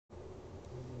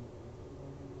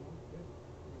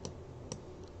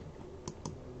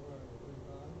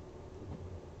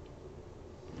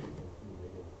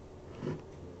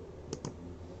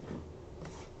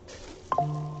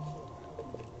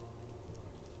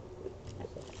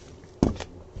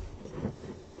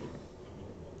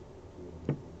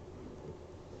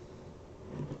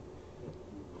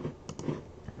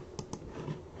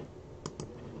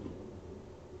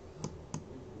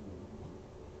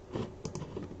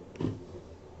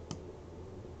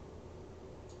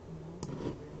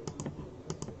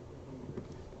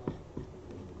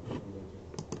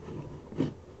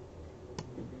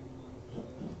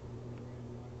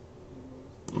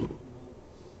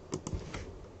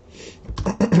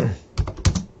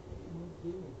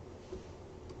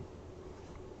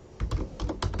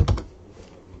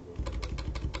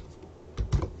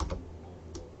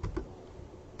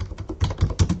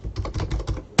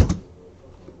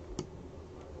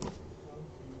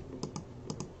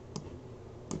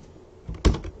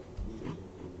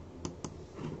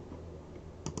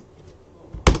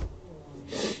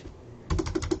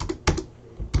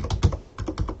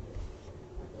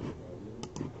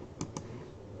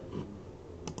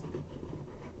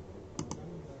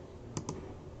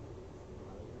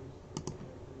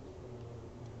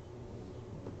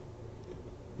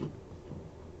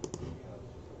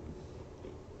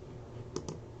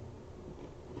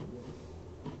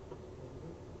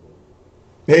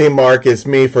Hey, Mark, it's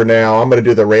me for now. I'm going to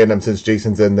do the random since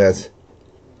Jason's in this.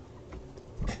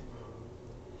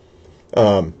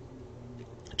 Um,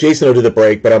 Jason will do the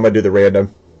break, but I'm going to do the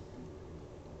random.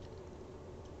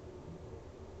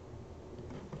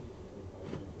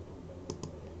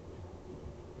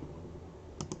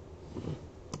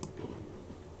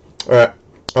 All right.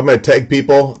 I'm going to tag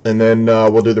people, and then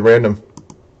we'll do the random.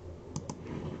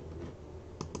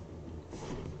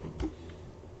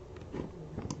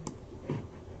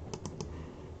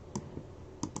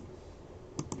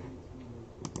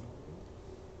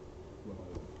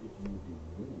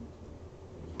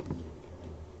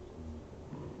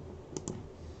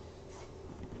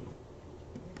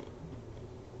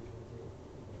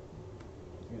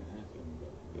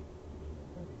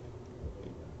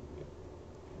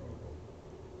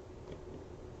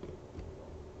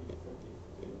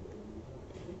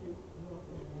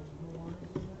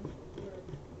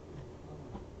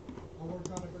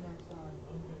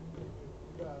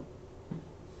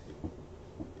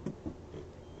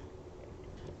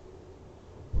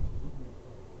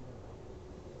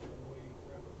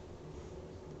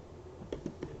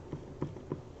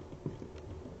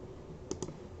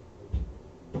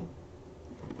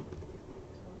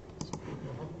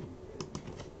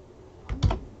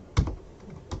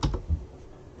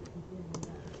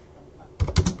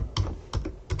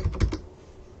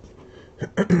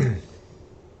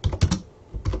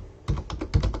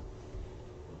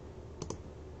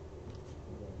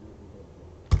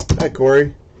 Hi,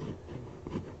 Corey.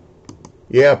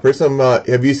 Yeah, Prism,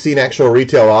 have you seen actual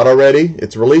retail out already?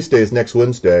 Its release day is next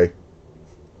Wednesday.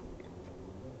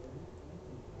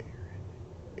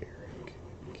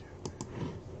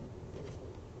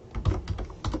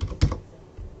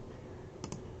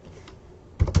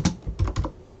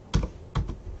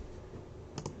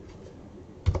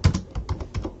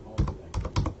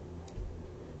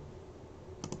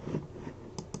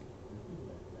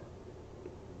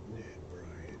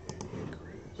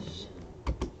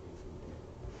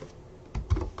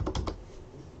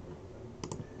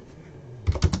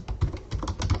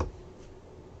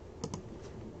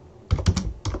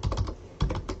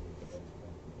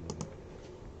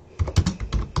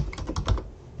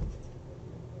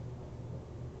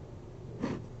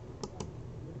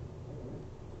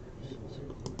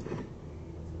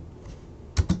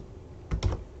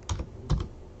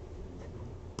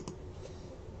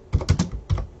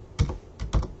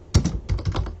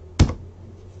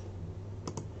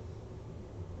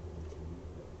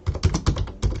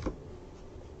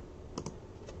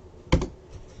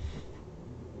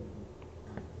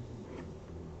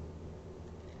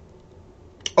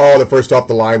 Oh, the first off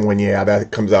the line one, yeah,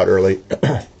 that comes out early.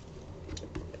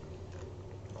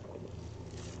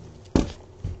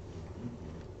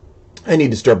 I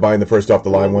need to start buying the first off the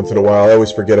line once in a while. I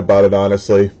always forget about it,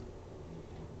 honestly.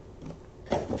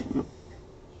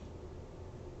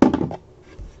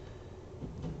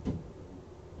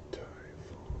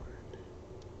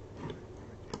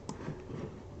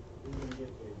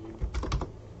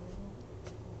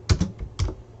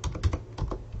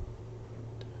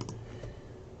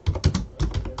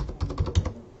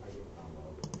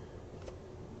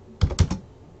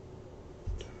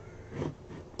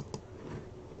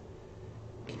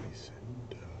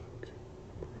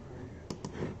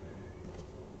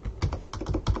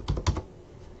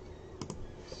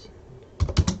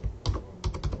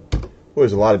 Oh,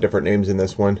 there's a lot of different names in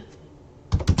this one.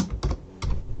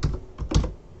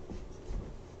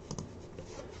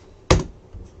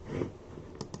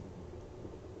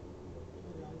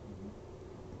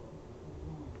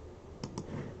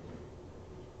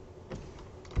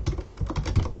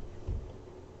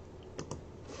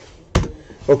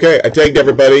 Okay, I tagged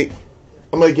everybody.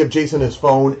 I'm going to give Jason his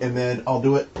phone, and then I'll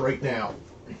do it right now.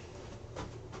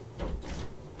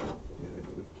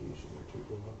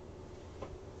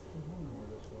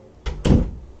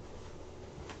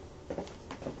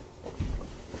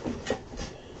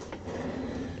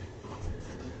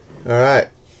 All right.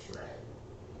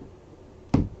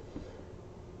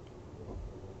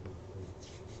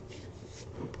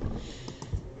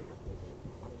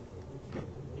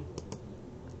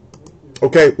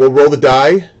 Okay, we'll roll the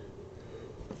die.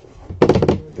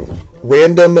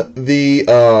 Random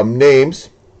the names.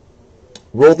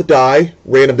 Roll the die.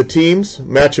 Random the teams.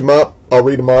 Match them up. I'll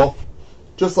read them all.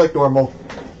 Just like normal.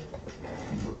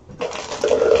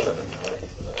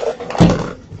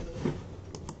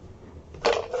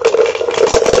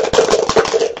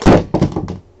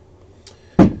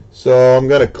 So I'm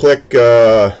going to click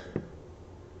 4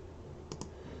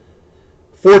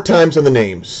 times on the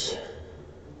names.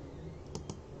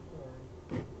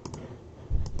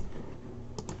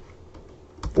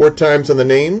 4 times on the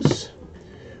names.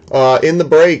 In the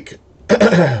break,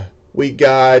 we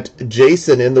got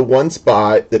Jason in the 1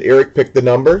 spot that Eric picked the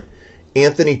number.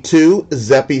 Anthony 2,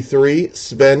 Zeppy 3,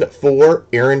 Sven 4,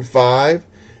 Aaron 5,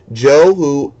 Joe,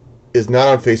 who is not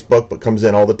on Facebook but comes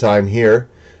in all the time here,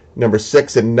 number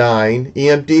 6 and 9.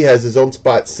 EMD has his own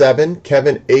spot 7,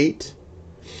 Kevin 8.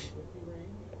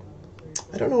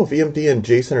 I don't know if EMD and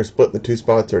Jason are split in the 2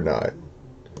 spots or not.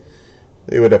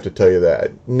 They would have to tell you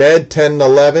that. Ned 10 and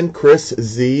 11, Chris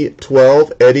Z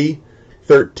 12, Eddie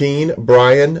 13,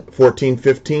 Brian 14,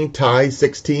 15, Ty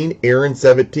 16, Aaron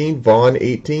 17, Vaughn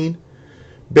 18,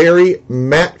 Barry,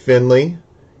 Matt Finley,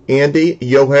 Andy,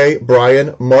 Yohei,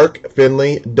 Brian, Mark,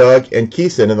 Finley, Doug, and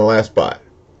Keeson in the last spot.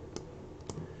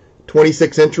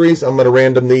 26 entries. I'm going to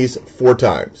random these 4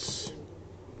 times.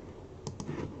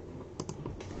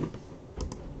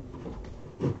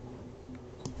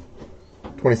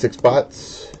 $26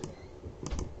 spots.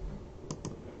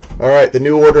 All right, the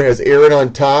new order has Aaron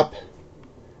on top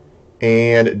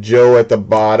and Joe at the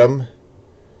bottom.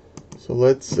 So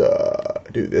let's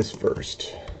do this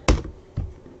first.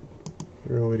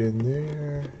 Throw it in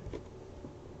there.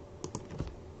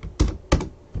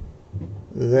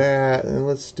 That, and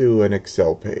let's do an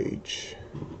Excel page.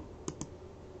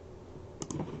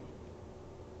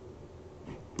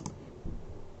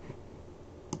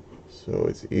 So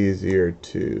it's easier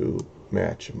to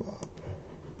match them up.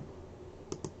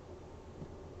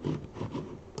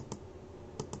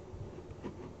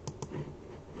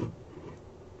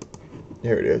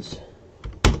 There it is.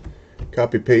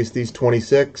 Copy paste these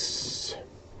 26.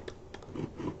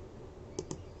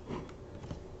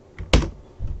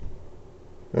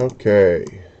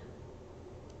 Okay.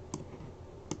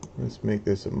 Let's make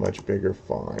this a much bigger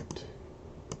font.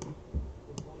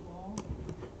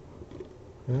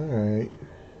 Alright.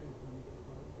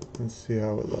 Let's see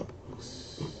how it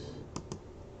looks.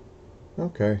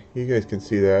 Okay, you guys can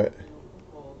see that.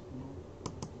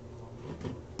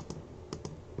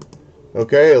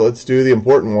 Okay, let's do the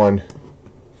important one.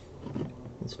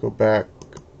 Let's go back.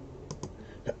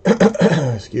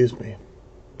 Excuse me.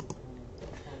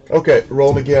 Okay,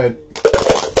 rolling again.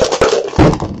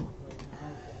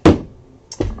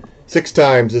 6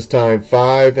 times this time.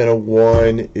 5 and a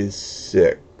 1 is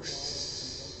 6.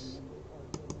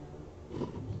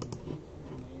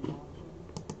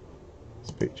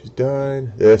 This page is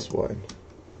done. This one.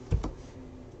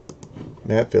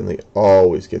 Matt Finley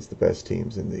always gets the best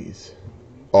teams in these.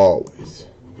 Always.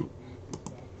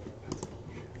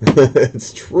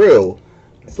 It's true.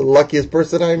 It's the luckiest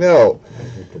person I know.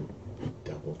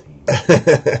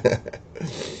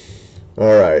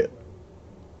 All right.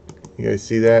 You guys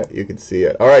see that? You can see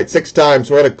it. All right, 6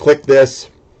 times. We're going to click this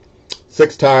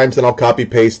 6 times, and I'll copy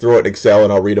paste, throw it in Excel,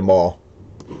 and I'll read them all.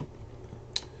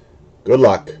 Good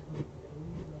luck.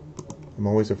 I'm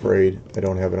always afraid I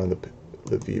don't have it on the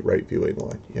right viewing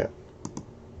line. Yeah.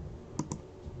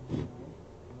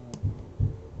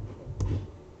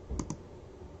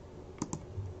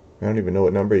 I don't even know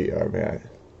what number you are, Matt.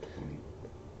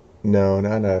 No,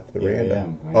 not the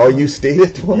random. Oh, you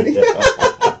stated 20?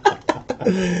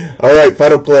 All right,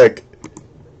 final click.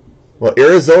 Well,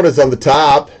 Arizona's on the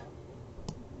top.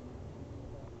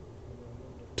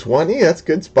 20, that's a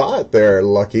good spot there,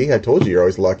 Lucky. I told you you're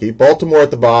always lucky. Baltimore at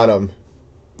the bottom.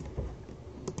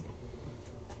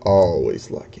 Always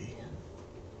lucky.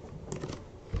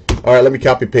 All right, let me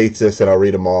copy paste this and I'll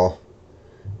read them all.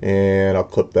 And I'll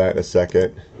clip that in a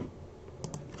second.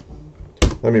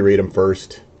 Let me read them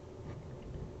first.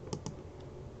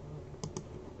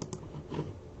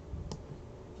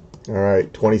 All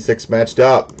right, 26 matched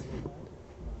up.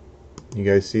 You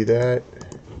guys see that?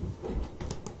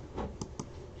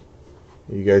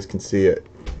 You guys can see it.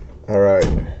 All right.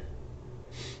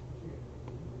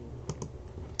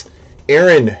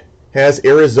 Aaron has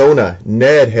Arizona.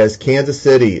 Ned has Kansas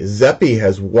City. Zeppy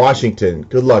has Washington.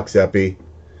 Good luck, Zeppy.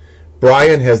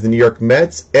 Brian has the New York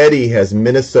Mets. Eddie has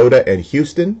Minnesota and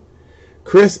Houston.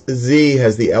 Chris Z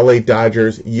has the LA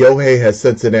Dodgers. Yohei has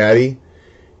Cincinnati.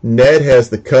 Ned has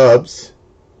the Cubs.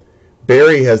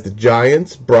 Barry has the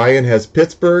Giants. Brian has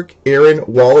Pittsburgh. Aaron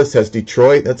Wallace has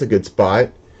Detroit. That's a good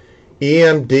spot.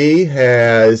 EMD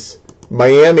has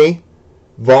Miami.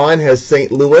 Vaughn has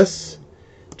St. Louis.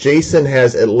 Jason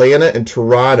has Atlanta and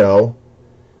Toronto.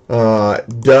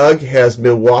 Doug has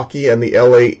Milwaukee and the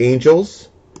LA Angels.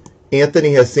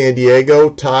 Anthony has San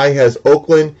Diego. Ty has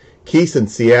Oakland. Keeson,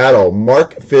 Seattle.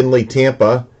 Mark Finley,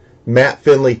 Tampa. Matt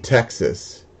Finley,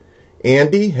 Texas.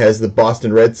 Andy has the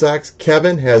Boston Red Sox.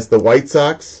 Kevin has the White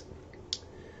Sox.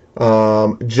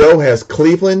 Joe has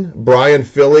Cleveland. Brian,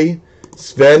 Philly.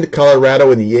 Sven,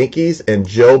 Colorado, and the Yankees. And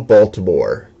Joe,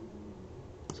 Baltimore.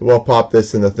 So we'll pop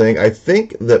this in the thing. I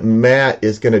think that Matt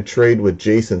is going to trade with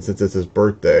Jason since it's his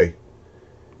birthday.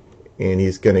 And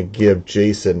he's going to give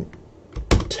Jason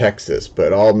Texas,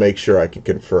 but I'll make sure I can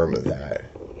confirm that.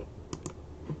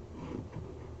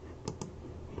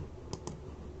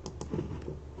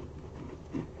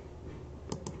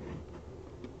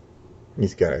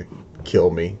 He's got to kill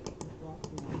me.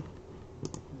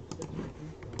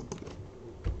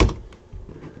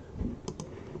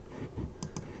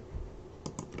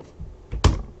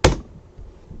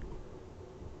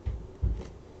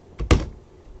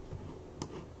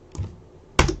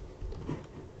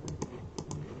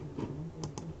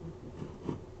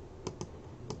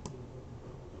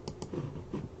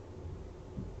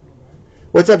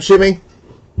 What's up, Shimmy?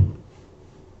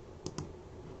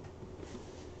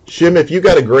 Shim, if you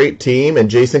got a great team and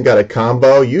Jason got a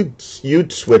combo, you'd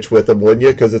switch with him, wouldn't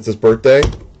you? Because it's his birthday.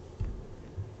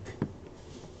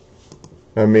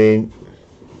 I mean,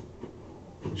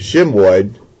 Shim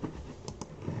would.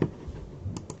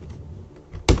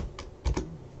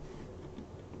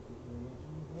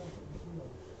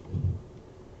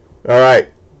 All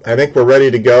right, I think we're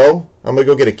ready to go. I'm gonna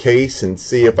go get a case and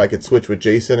see if I could switch with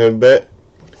Jason in a bit.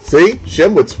 See,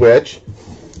 Shim would switch.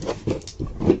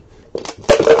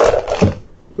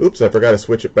 Oops, I forgot to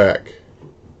switch it back.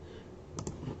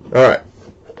 All right,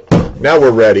 now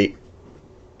we're ready.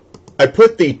 I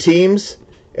put the teams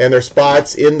and their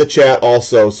spots in the chat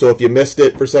also, so if you missed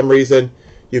it for some reason,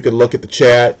 you can look at the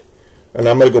chat. And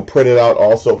I'm going to go print it out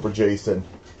also for Jason.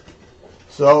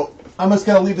 So I'm just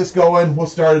going to leave this going. We'll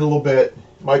start in a little bit.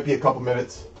 Might be a couple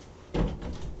minutes.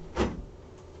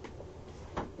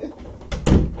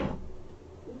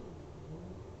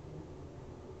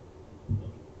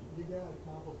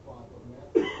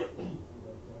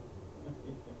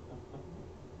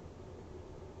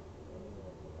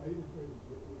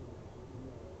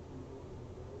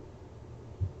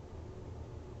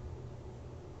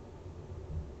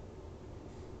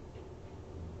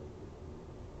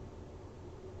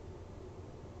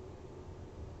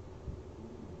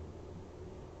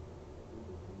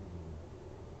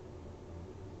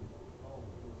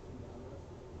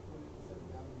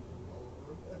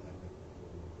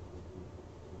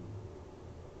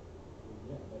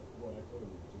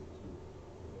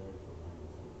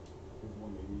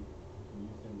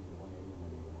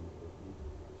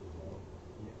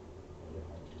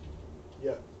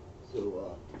 Yeah.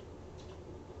 So,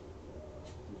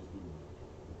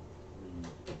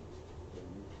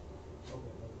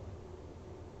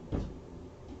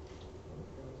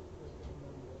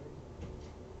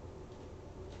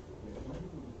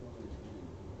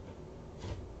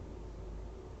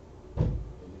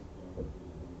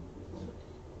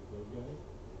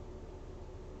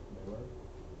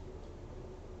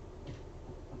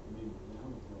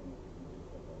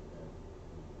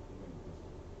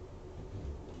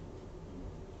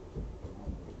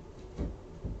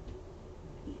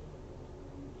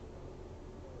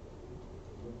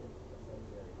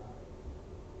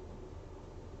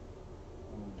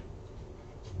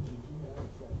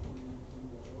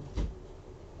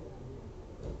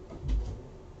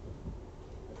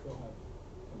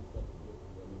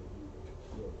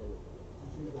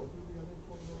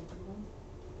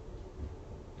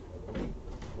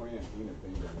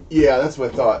 yeah, that's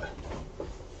what I thought.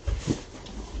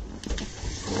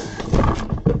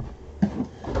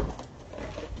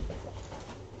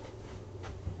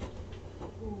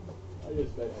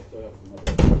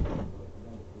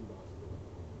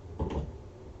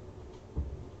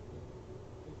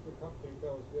 Cupcake,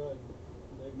 that was good.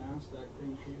 They masked that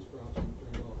cream cheese frosting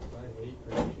pretty well, because I hate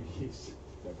cream cheese.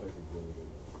 That place is really good.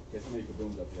 Guess how many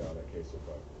kabooms up here out of that case so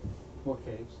far? What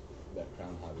cakes? That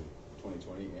Crown Hobby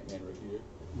 2020 Ant-Man rookie year.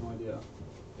 No idea.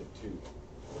 Hit 2.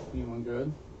 Anyone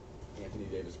good? Anthony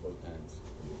Davis both times.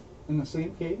 In the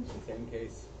same case? The same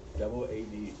case, double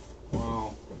AD.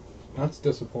 Wow. That's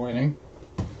disappointing.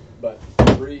 But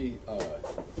three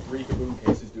kaboom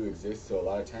cases do exist, so a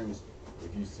lot of times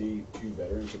if you see 2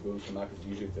 veteran kabooms come out, because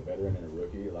usually it's a veteran and a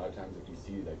rookie, a lot of times if you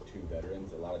see like 2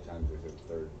 veterans, a lot of times there's a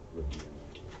 3rd rookie in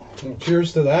there. Well,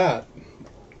 cheers to that.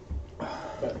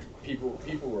 But people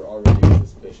were already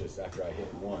suspicious after I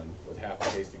hit 1 with half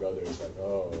a case to go. They're just like,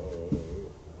 oh.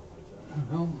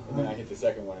 Well, And then I hit the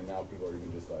second one, and now people are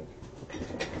even just like,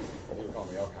 they were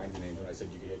calling me all kinds of names when I said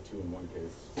you could hit 2 in one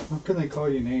case. how can they call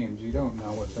you names? You don't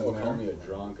know what's in They'll there. call me a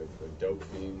drunk, a dope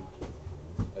fiend.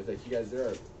 I was like, you guys, there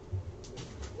are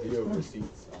video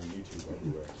receipts on YouTube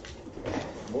everywhere.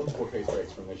 Multiple case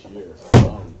breaks from this year.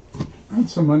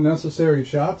 That's some unnecessary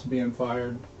shots being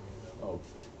fired. Oh,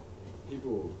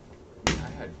 people. I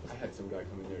had some guy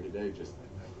come in there today just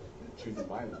choosing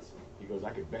violence. He goes, I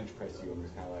could bench press you. I'm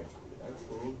just kind of like, that's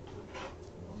cool.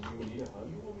 You need a hug?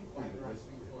 Fine.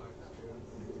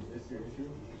 Is this your issue?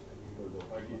 He goes, if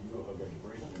I give you a hug, I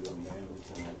break you, little man. I'm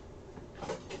just kind of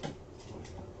like,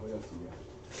 what else you got?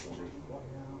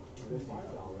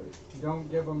 Don't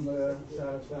give them the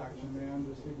satisfaction, man.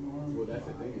 Just ignore them. Well, that's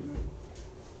the thing. Even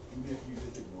if you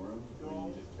just ignore them,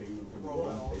 and you just bait them from the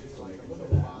front, they just don't make them so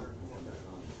loud.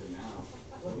 So now,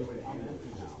 the only way to handle it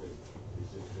is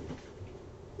just to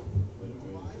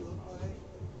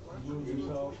Move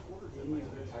yourself.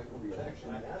 the type of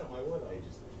reaction, they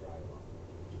just drive off.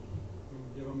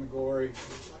 Give them the glory.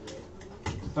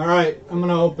 All right, I'm going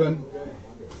to open.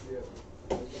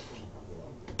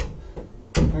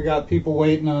 I got people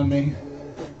waiting on me.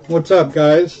 What's up,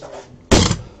 guys?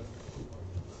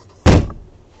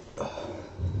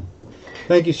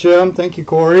 Thank you, Shem. Thank you,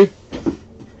 Corey.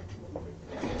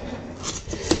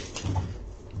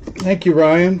 Thank you,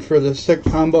 Ryan, for the sick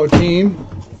combo team.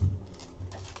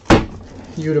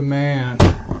 You the man.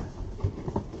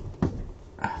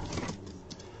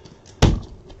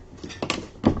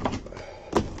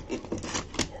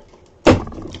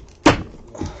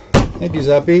 Thank you,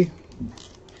 Zeppy.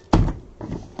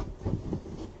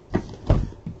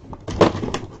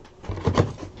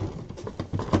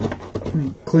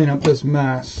 Clean up this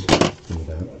mess.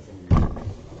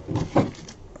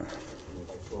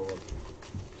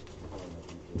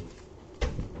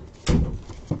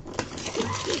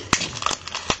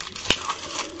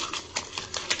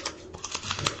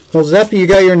 Well, Zeppy, you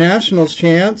got your Nationals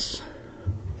chance.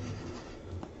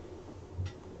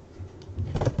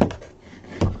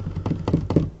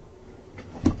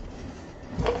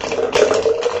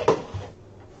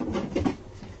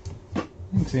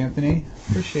 Thanks, Anthony.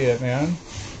 Appreciate it, man.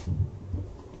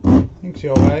 Thanks,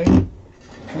 Yohei.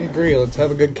 I agree. Let's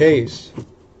have a good case.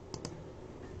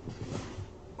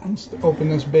 Let's open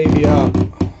this baby up.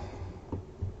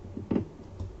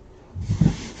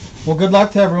 Well, good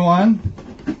luck to everyone.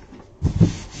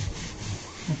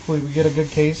 Hopefully we get a good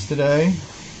case today.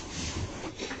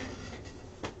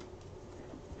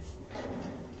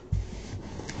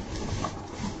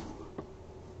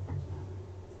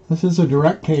 This is a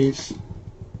direct case.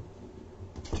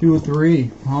 2 of 3.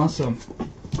 Awesome.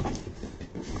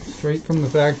 Straight from the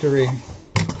factory.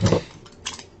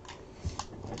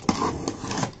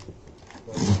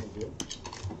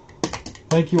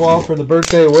 Thank you all for the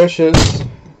birthday wishes.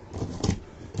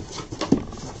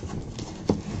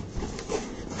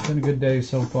 It's been a good day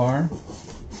so far.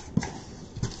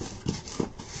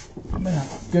 Been a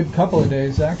good couple of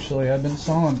days actually. I've been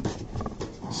selling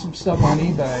some stuff on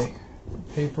eBay.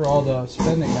 Pay for all the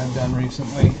spending I've done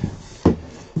recently.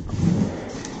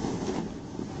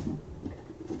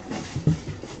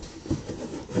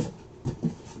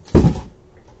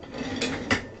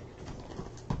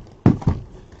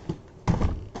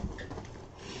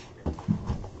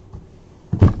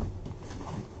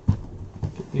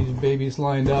 Babies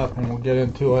lined up and we'll get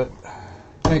into it.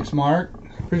 Thanks, Mark.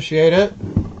 Appreciate it.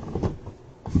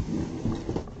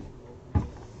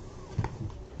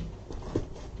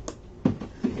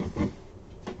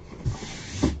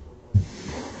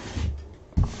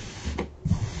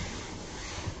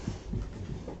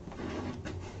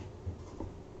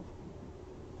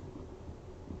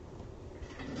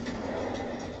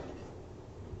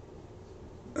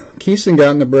 Keeson got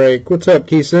in the break. What's up,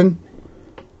 Keeson?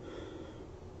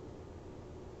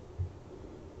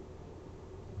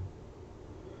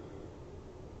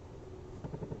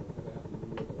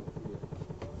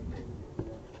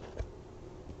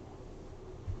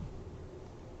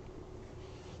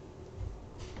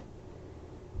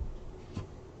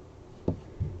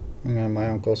 And my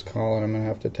uncle's calling. I'm gonna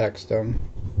have to text him.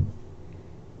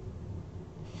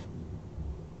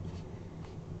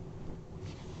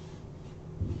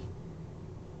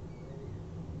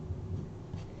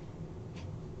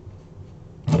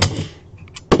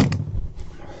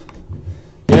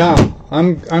 Yeah,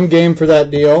 I'm game for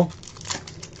that deal.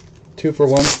 2 for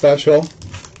 1 special.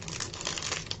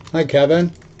 Hi, Kevin.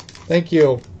 Thank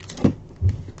you.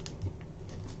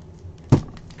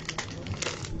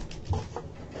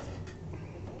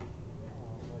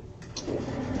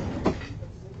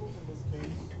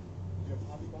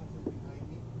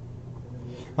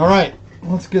 All right,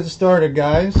 let's get started,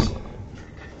 guys.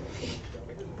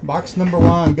 Box number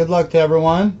 1. Good luck to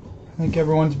everyone. I think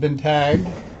everyone's been tagged.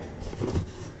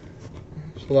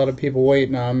 There's a lot of people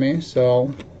waiting on me,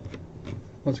 so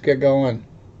let's get going.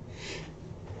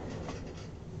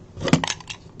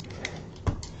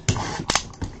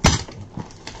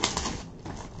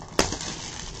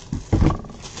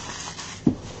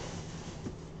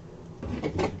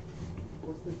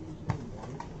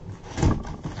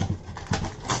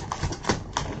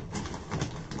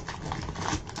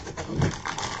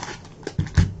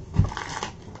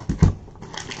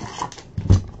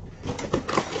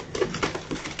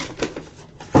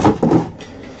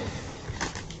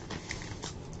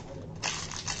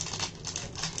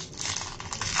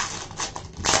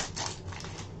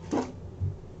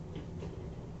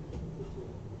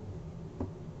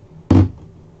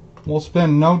 We'll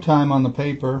spend no time on the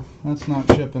paper. That's not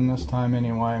shipping this time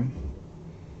anyway.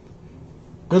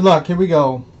 Good luck. Here we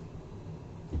go.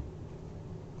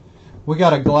 We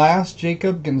got a glass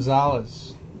Jacob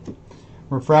Gonzalez.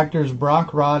 Refractors Brock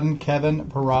Rodden, Kevin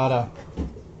Parada.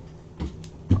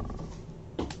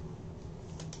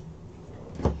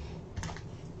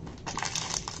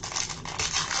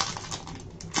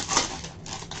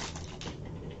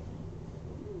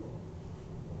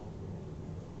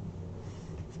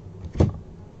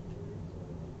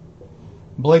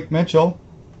 Blake Mitchell.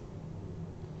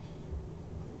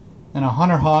 And a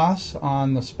Hunter Haas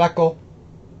on the Speckle.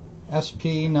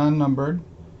 SP non-numbered.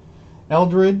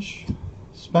 Eldridge.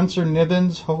 Spencer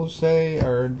Nibbins, Jose,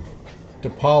 or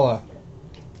DePaula.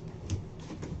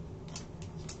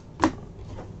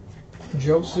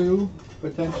 Josu,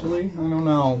 potentially. I don't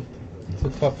know. It's a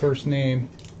tough first name.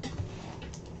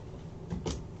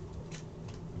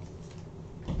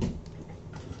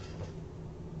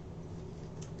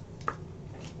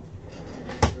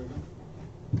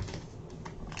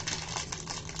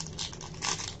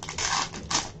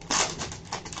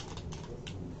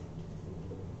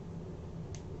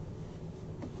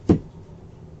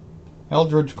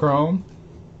 Eldridge Chrome.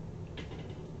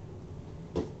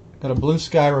 Got a Blue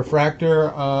Sky Refractor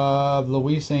of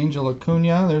Luis Angel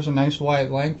Acuna. There's a nice Wyatt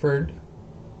Langford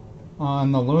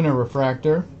on the Lunar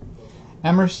Refractor.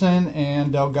 Emerson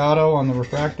and Delgado on the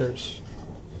refractors.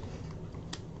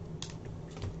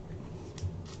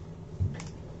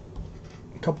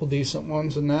 A couple decent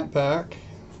ones in that pack.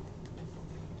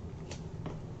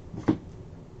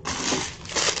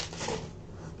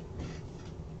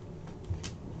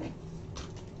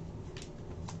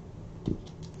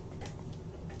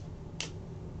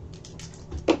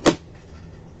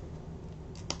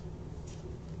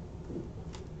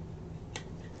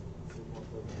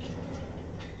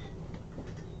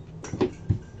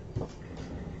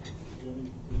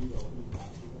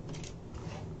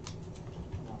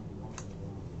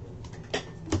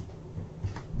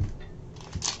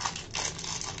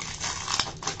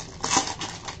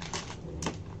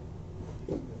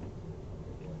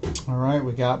 All right,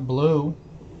 we got blue.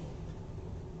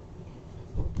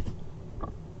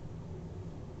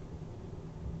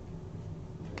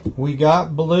 We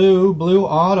got blue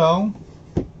auto.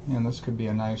 And this could be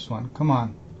a nice one. Come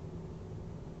on.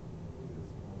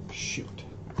 Shoot.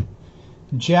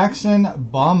 Jackson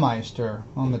Baumeister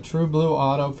on the true blue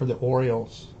auto for the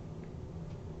Orioles.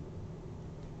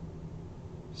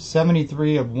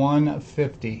 73 of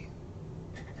 150.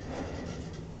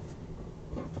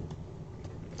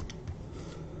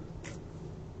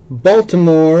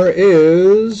 Baltimore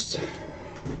is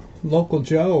Local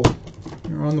Joe.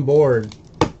 You're on the board.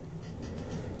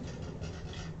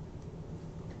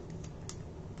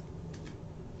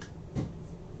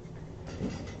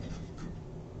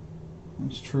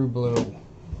 That's true blue.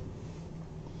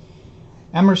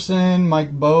 Emerson,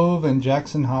 Mike Bove, and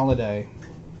Jackson Holiday.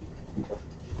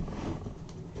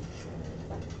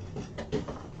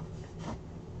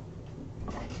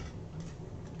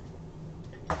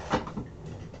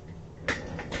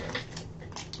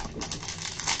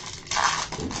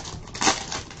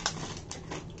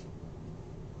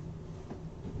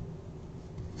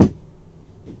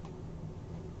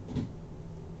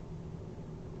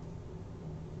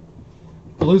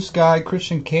 Blue Sky,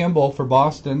 Christian Campbell for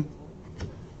Boston.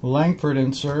 Langford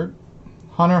insert.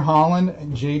 Hunter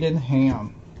Holland, Jaden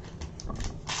Ham.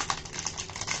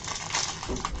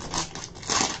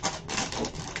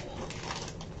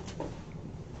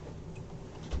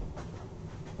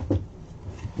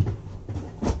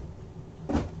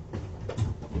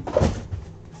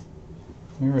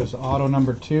 Here is auto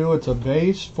number 2. It's a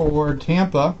base for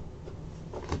Tampa.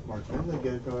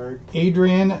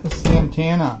 Adrian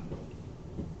Santana.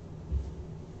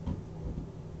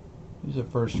 He's a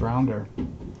first rounder.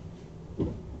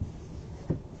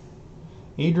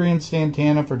 Adrian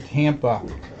Santana for Tampa.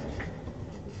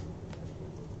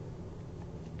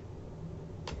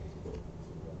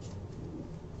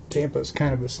 Tampa's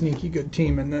kind of a sneaky good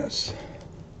team in this.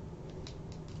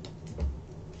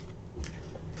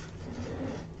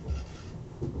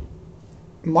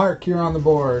 Mark, you're on the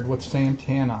board with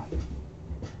Santana.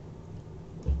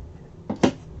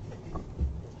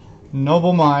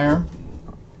 Noblemeyer,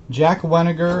 Jack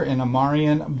Weniger, and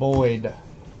Amarian Boyd.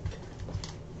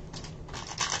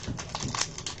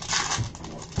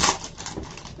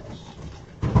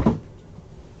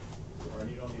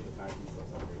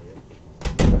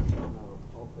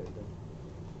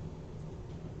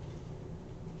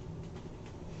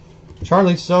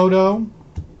 Charlie Soto,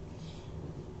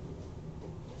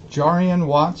 Jarian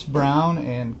Watts Brown,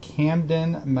 and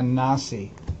Camden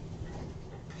Manassi.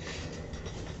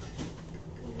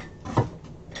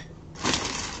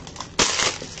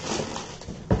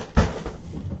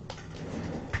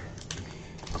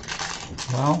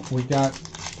 Well, we got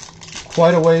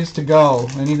quite a ways to go.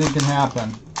 Anything can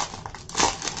happen.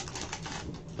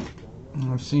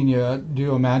 I've seen you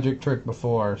do a magic trick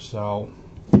before, so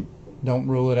don't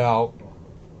rule it out.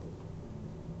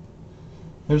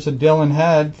 There's a Dylan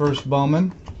Head, first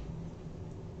Bowman.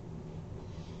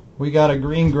 We got a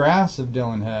green grass of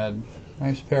Dylan Head.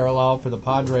 Nice parallel for the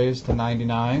Padres to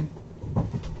 99.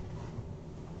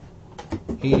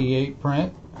 88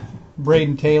 print.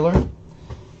 Braden Taylor,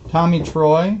 Tommy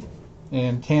Troy,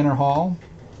 and Tanner Hall.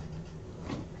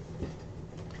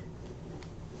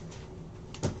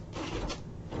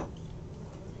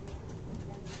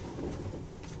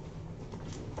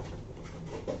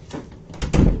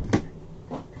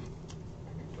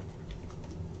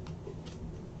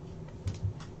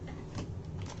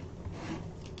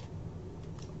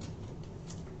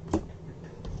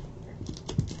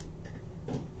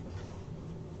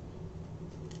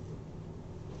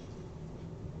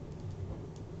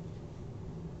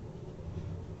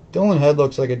 Dylan Head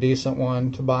looks like a decent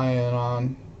one to buy in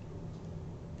on.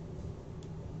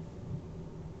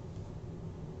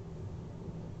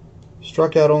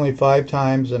 Struck out only 5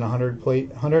 times in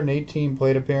 118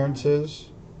 plate appearances.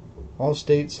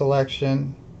 All-state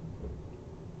selection.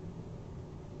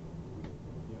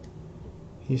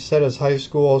 He set his high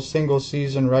school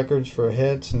single-season records for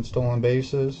hits and stolen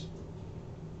bases.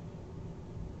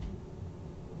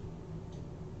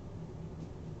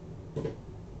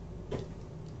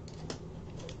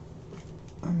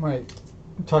 I might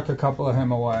tuck a couple of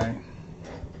him away.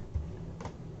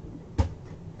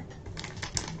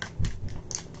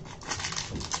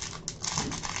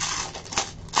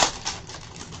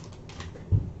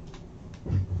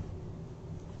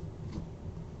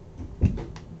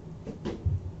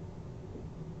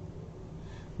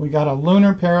 We got a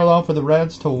lunar parallel for the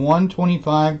Reds to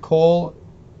 125 Cole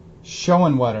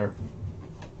Schoenwetter.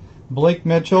 Blake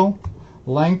Mitchell,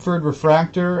 Langford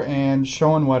refractor, and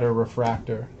Schoenwetter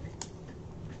refractor.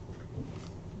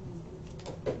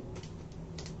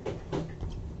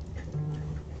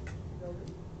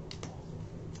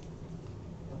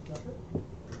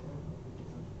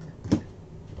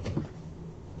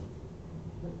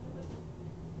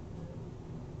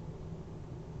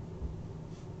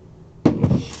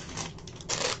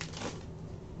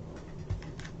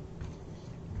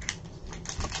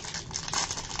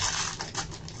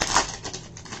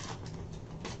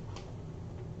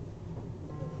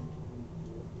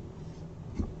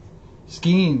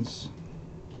 Skeens.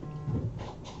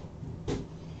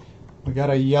 We got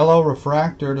a yellow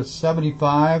refractor to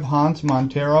 75, Hans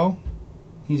Montero.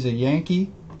 He's a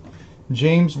Yankee.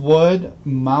 James Wood,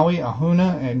 Maui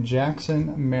Ahuna, and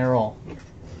Jackson Merrill.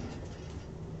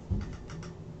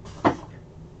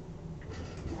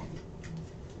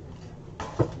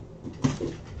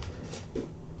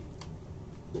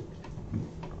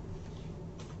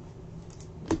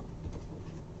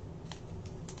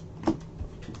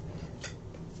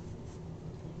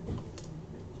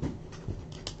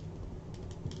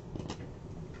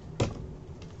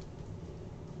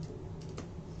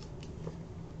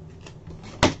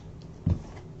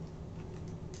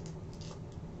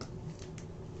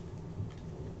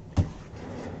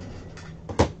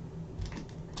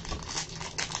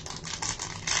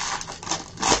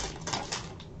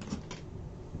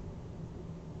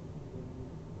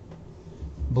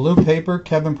 Blue paper,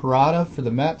 Kevin Parada for the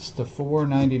Mets to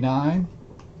 499.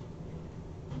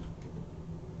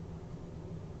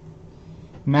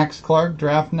 Max Clark,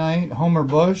 draft night. Homer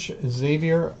Bush,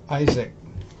 Xavier Isaac.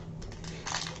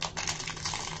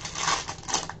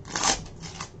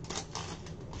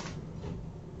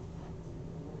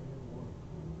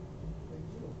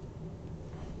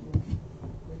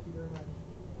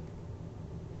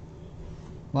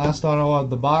 Last auto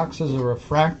of the box is a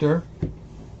refractor.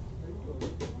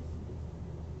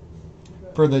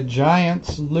 For the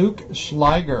Giants, Luke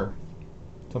Schleiger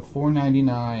to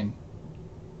 499.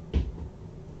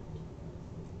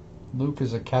 Luke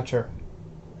is a catcher.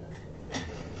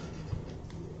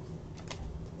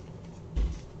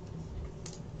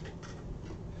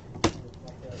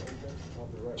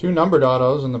 Two numbered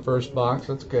autos in the first box.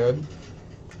 That's good.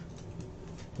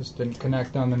 Just didn't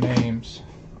connect on the names.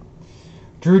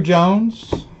 Drew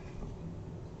Jones,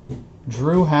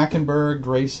 Drew Hackenberg,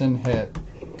 Grayson hit.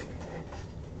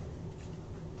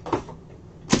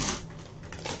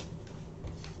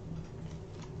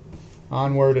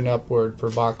 Onward and upward for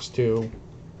box 2.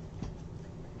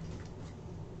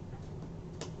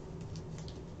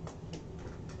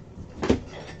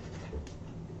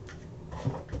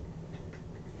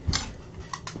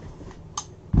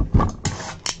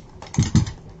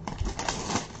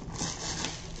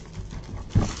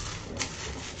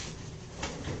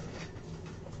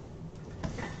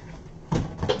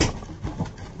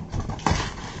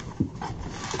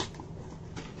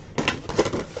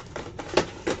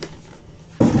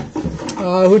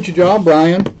 Who'd you draw,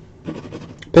 Brian?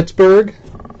 Pittsburgh.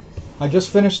 I just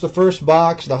finished the first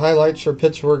box. The highlights for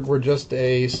Pittsburgh were just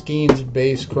a Skeens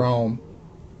base chrome.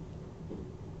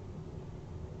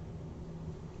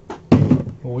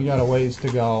 Well, we got a ways to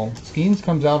go. Skeens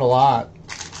comes out a lot.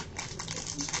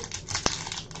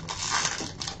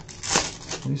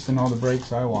 At least in all the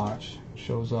breaks I watch, it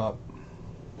shows up.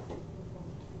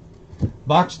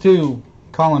 Box 2,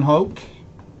 Colin Hoke.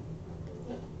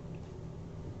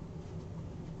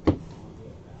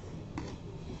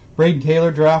 Braden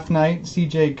Taylor, Draft Night.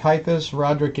 CJ Kifus,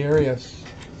 Roderick Arias.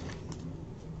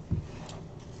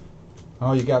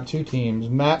 Oh, you got two teams.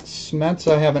 Mets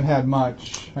I haven't had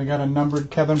much. I got a numbered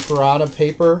Kevin Parada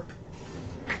paper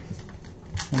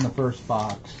in the first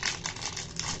box.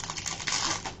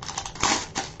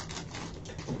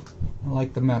 I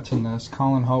like the Mets in this.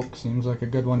 Colin Hoke seems like a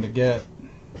good one to get.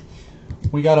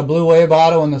 We got a Blue Wave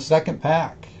auto in the second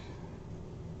pack.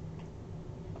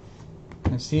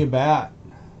 I see a bat.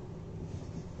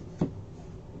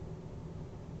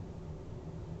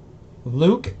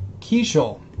 Luke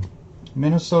Keeschel,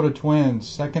 Minnesota Twins,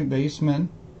 second baseman,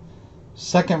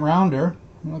 second rounder.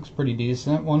 Looks pretty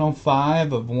decent.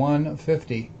 105 of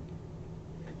 150.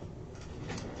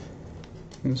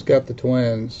 Who's got the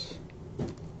Twins?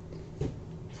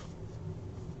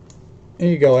 There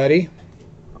you go, Eddie.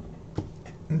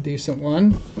 A decent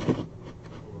one.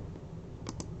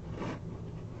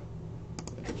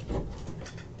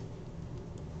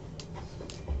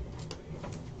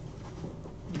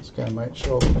 This guy might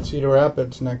show up in Cedar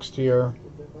Rapids next year.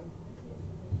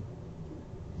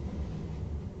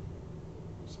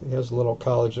 So he has a little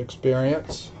college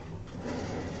experience.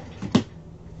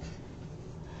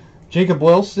 Jacob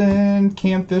Wilson,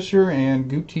 Cam Fisher, and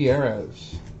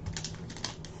Gutierrez.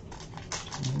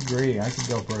 I agree. I could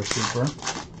go for a super.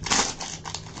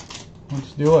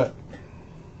 Let's do it.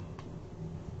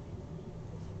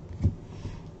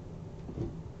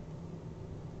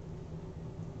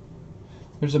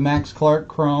 There's a Max Clark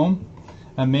Chrome,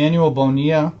 Emmanuel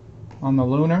Bonilla on the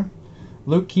Lunar,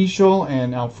 Luke Keeschel,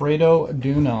 and Alfredo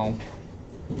Duno.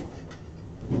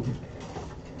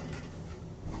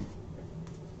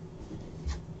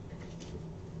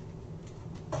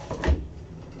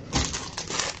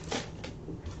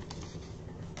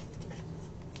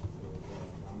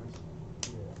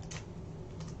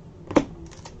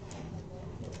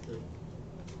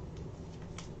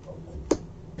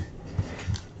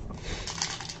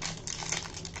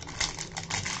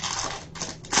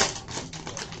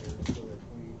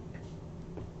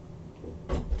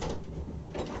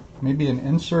 Maybe an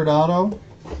insert auto.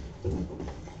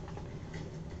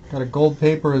 Got a gold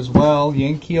paper as well.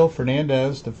 Yankiel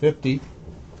Fernandez to 50.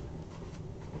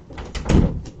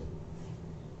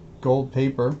 Gold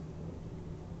paper.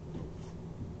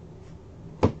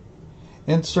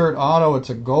 Insert auto, it's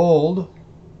a gold.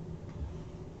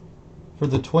 For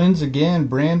the Twins again,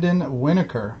 Brandon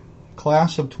Winokur.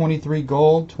 Class of 23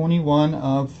 gold, 21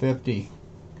 of 50.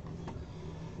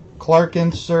 Clark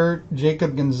insert,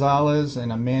 Jacob Gonzalez,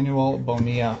 and Emmanuel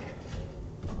Bonilla.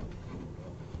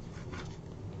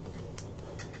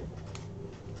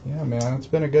 Yeah, man, it's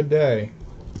been a good day.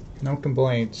 No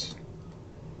complaints.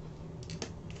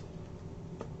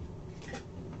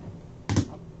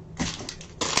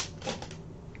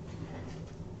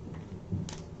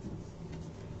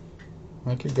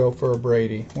 I could go for a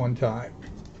Brady one time.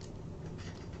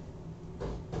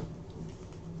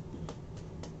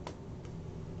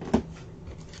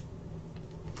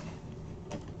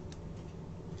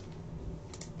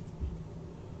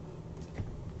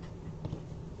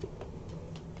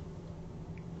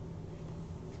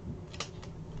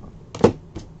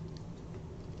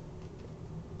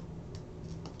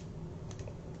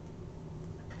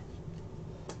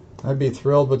 I'd be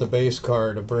thrilled with the base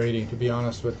card of Brady, to be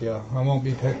honest with you. I won't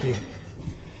be picky.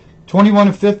 21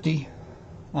 of 50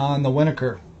 on the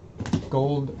Winokur.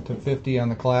 Gold to 50 on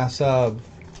the class of.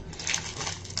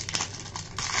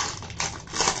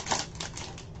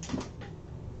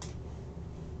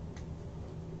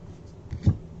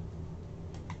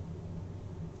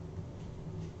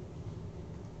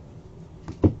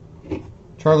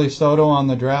 Charlie Soto on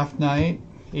the draft night.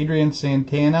 Adrian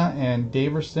Santana and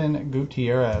Daverson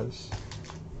Gutierrez.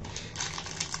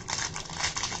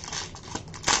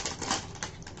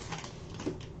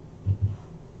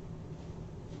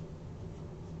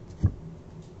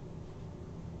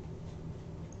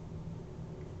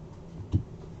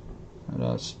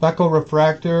 A speckle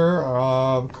refractor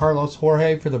of Carlos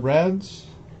Jorge for the Reds.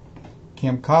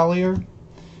 Cam Collier.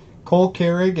 Cole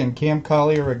Carrig and Cam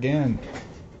Collier again.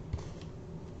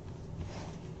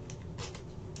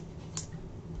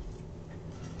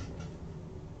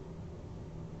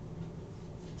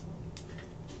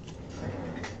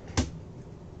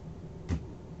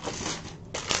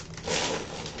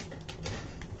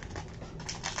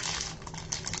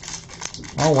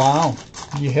 Oh, wow.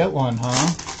 You hit one,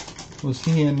 huh? Was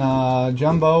he in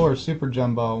Jumbo or Super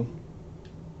Jumbo?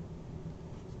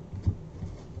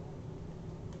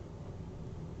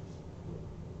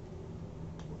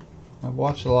 I've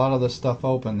watched a lot of this stuff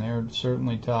open. They're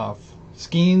certainly tough.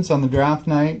 Skeens on the draft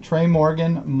night. Trey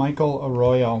Morgan, Michael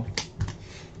Arroyo.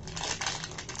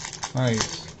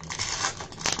 Nice.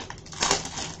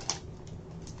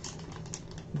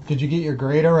 Did you get your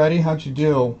grade already? How'd you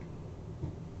do?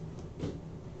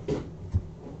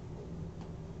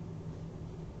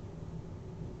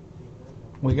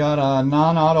 We got a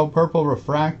non-auto purple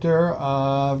refractor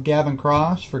of Gavin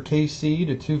Cross for KC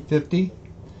to 250.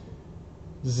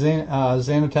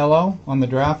 Zanatello on the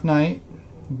draft night.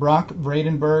 Brock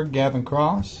Vradenberg, Gavin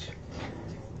Cross.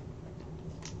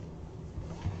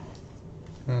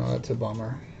 Oh, that's a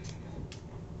bummer.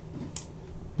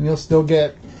 You'll still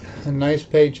get a nice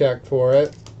paycheck for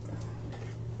it.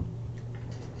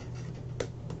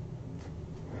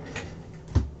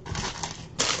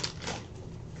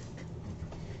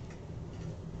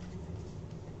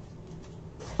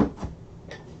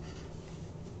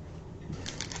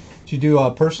 Did you do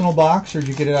a personal box or did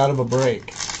you get it out of a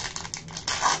break?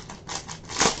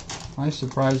 I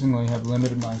surprisingly have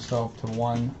limited myself to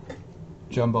one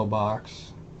jumbo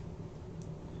box,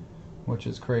 which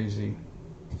is crazy.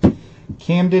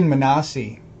 Camden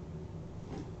Manassi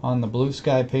on the Blue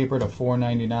Sky paper to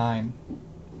 $4.99.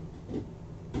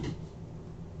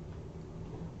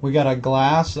 We got a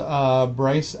glass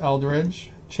Bryce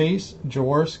Eldridge, Chase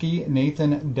Jaworski,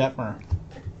 Nathan Detmer.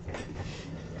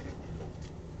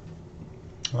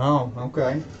 Oh,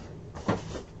 okay.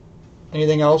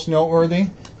 Anything else noteworthy?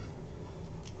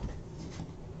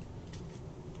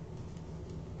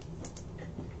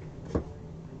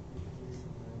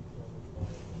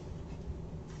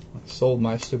 Sold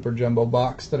my Super Jumbo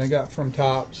box that I got from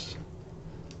Topps.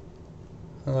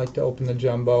 I like to open the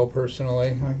Jumbo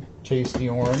personally. I chase the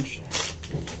orange.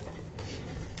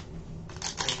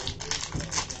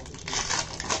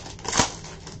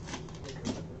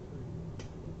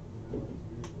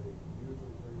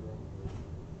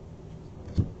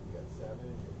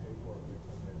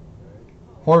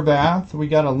 Horvath, we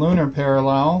got a lunar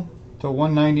parallel to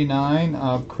 $1.99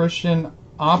 of Christian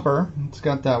Opper. It's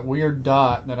got that weird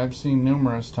dot that I've seen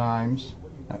numerous times.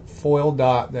 That foil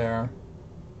dot there.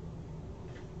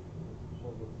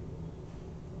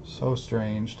 So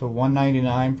strange. To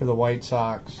 $1.99 for the White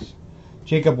Sox.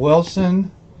 Jacob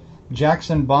Wilson,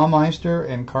 Jackson Baumeister,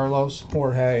 and Carlos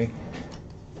Jorge.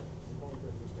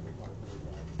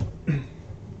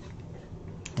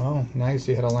 Oh, nice.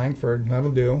 You hit a Langford.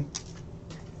 That'll do.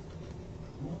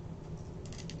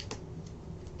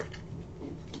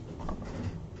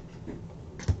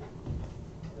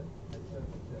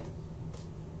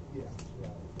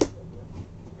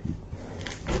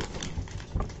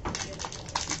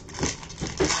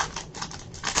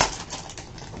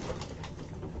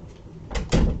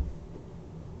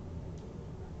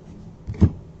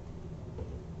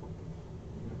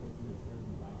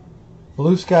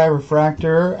 Blue Sky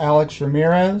Refractor, Alex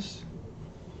Ramirez,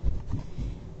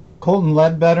 Colton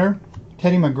Ledbetter,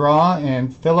 Teddy McGraw,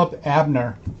 and Philip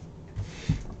Abner.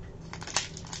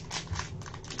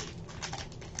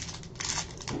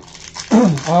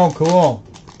 Oh, cool.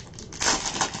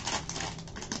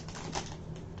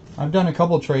 I've done a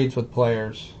couple trades with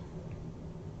players.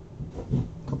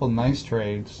 A couple nice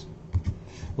trades.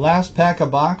 Last pack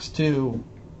of box 2.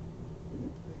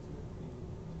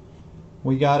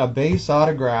 We got a base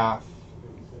autograph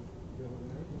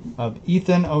of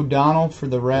Ethan O'Donnell for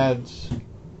the Reds.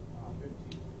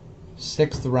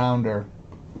 6th rounder.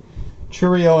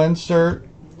 Churio insert,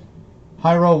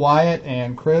 Hyro Wyatt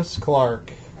and Chris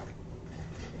Clark.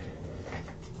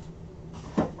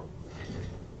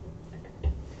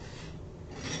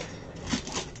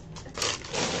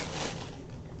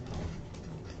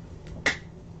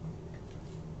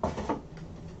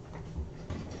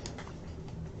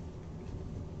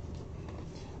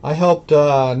 I helped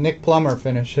Nick Plummer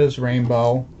finish his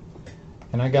rainbow,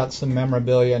 and I got some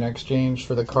memorabilia in exchange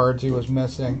for the cards he was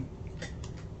missing.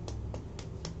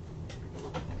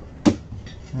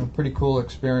 A pretty cool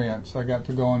experience. I got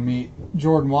to go and meet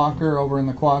Jordan Walker over in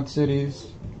the Quad Cities.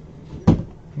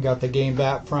 Got the game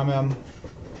back from him.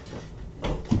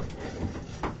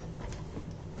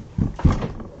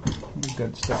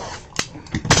 Good stuff.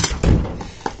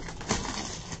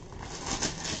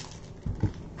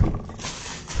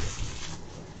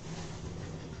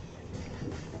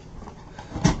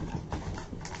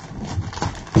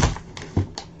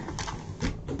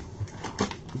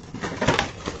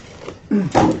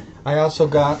 I also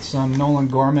got some Nolan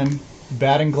Gorman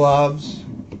batting gloves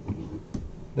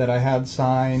that I had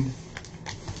signed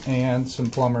and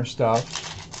some Plummer stuff.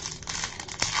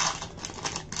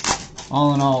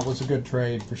 All in all, it was a good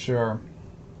trade for sure.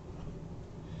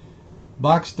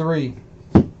 Box 3.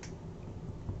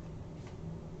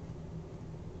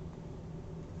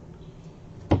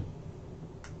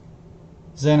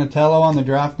 Zanatello on the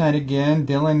draft night again,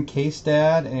 Dylan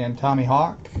Kastad and Tommy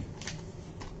Hawk.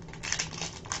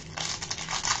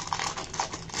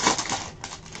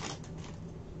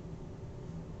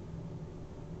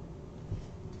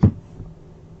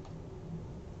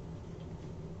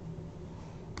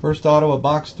 First auto of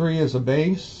box 3 is a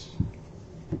base.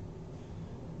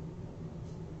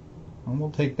 And we'll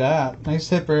take that. Nice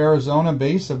hit for Arizona,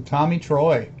 base of Tommy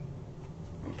Troy.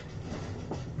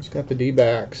 He's got the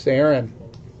D-backs. Aaron.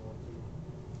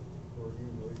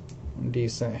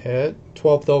 Decent hit.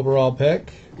 12th overall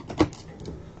pick.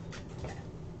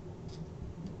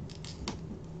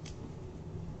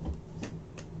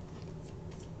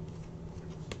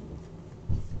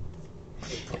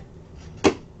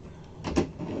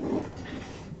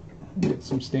 Get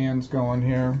some stands going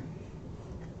here.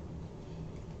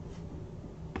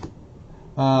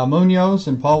 Munoz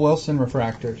and Paul Wilson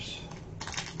refractors.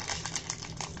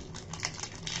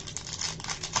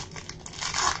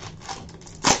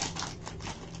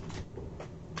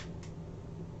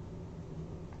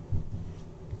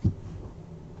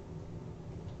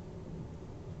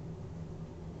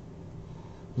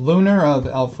 Lunar of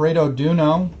Alfredo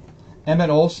Duno,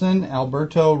 Emmett Olson,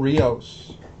 Alberto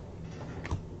Rios.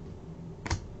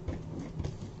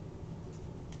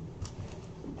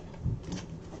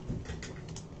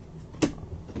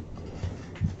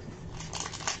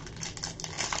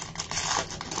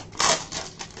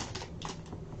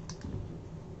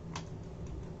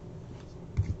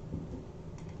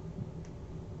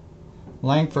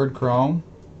 Langford Chrome.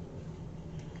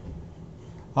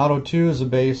 Auto 2 is a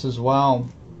base as well.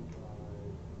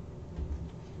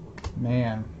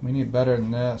 Man, we need better than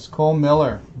this. Cole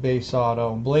Miller, base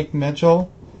auto. Blake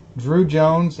Mitchell, Drew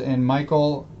Jones, and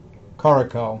Michael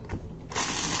Carico.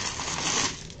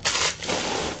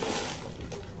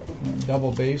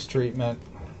 Double base treatment.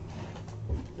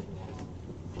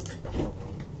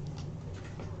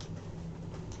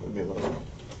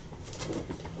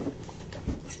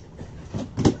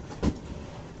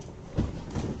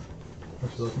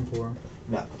 What you looking for?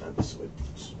 Not this way.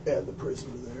 Just add the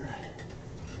prism to there.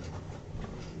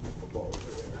 Football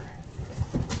over there.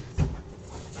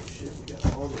 Shit, we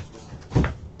got all this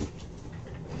now.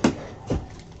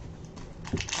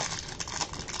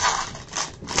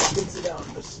 Sit down.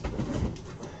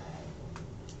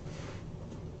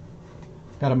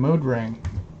 Got a mood ring.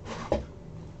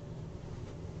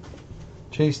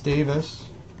 Chase Davis.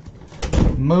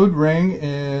 Mood ring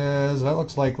is, that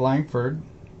looks like Langford.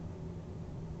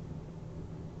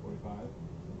 45.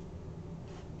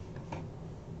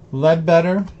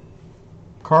 Ledbetter,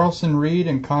 Carlson Reed,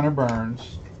 and Connor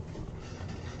Burns.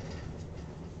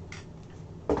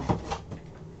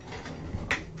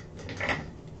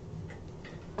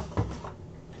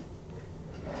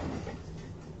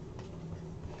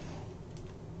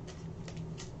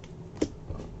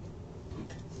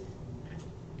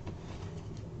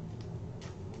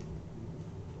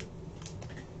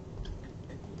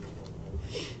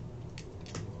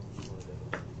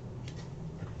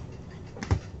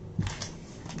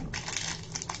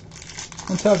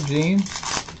 What's up, Gene?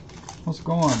 How's it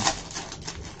going?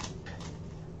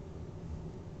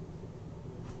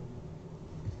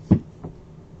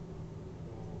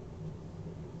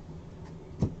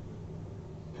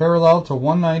 Parallel to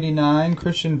 199,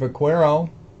 Christian Vaquero,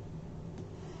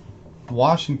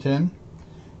 Washington.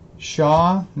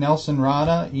 Shaw, Nelson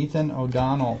Rada, Ethan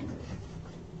O'Donnell.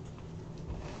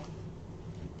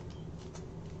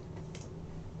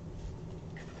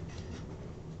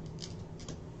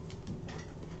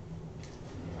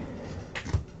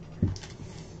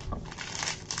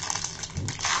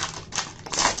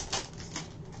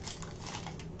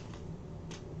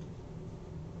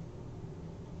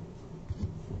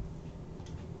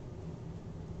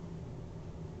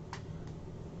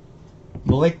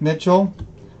 Blake Mitchell,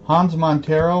 Hans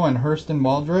Montero, and Hurston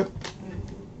Waldrop.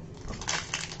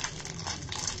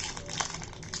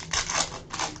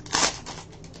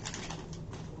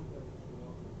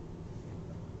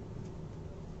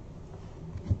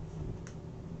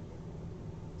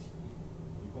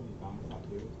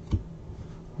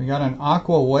 We got an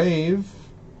Aqua Wave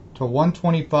to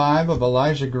 125 of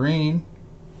Elijah Green,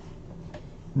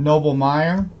 Noble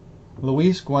Meyer,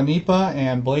 Luis Guanipa,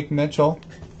 and Blake Mitchell.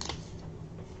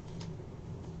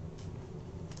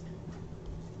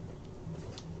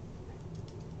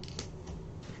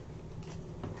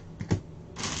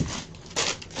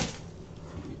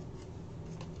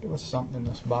 with something in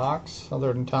this box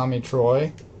other than Tommy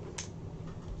Troy.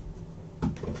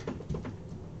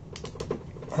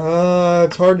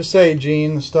 It's hard to say,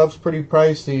 Gene. The stuff's pretty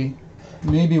pricey.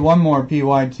 Maybe one more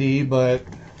PYT, but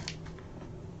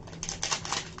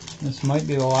this might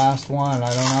be the last one.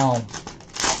 I don't know.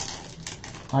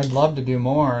 I'd love to do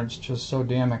more. It's just so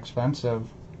damn expensive.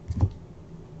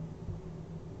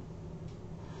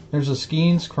 There's a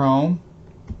Skeens Chrome.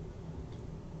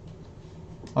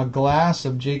 A glass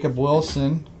of Jacob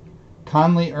Wilson,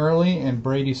 Conley Early, and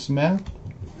Brady Smith.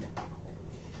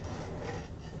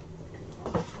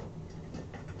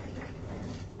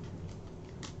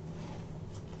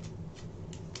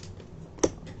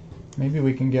 Maybe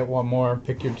we can get one more.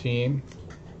 Pick your team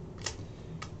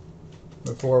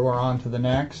before we're on to the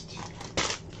next.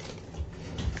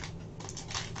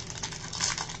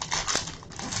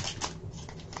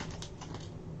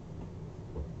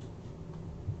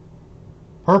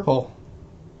 Purple.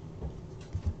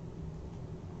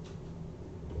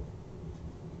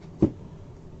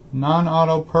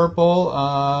 Non-auto purple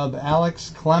of Alex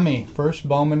Clemmy. First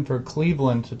Bowman for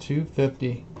Cleveland to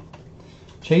 250.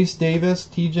 Chase Davis,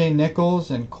 TJ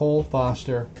Nichols, and Cole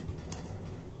Foster.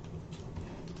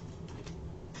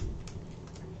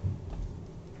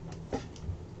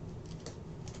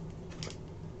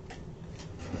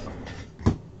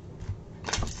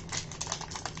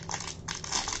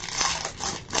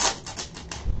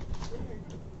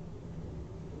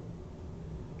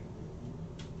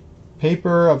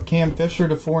 Paper of Cam Fisher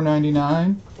to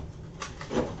 $4.99.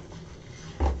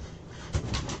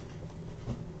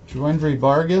 Joendry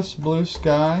Vargas, Blue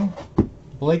Sky.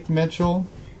 Blake Mitchell,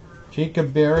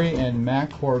 Jacob Berry, and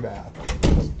Mac Horvath.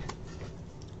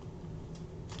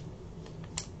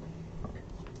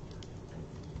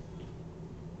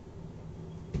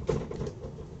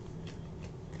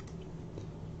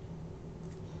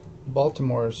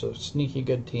 Baltimore is a sneaky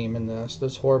good team in this.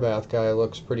 This Horvath guy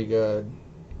looks pretty good.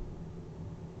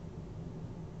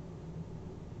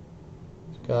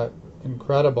 He's got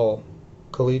incredible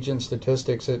collegiate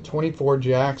statistics at 24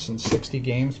 jacks and 60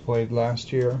 games played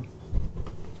last year.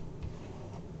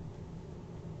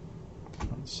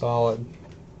 Solid.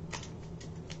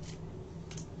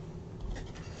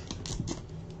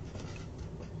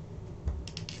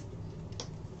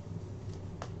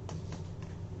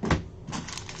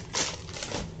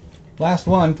 Last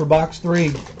one for box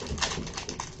 3.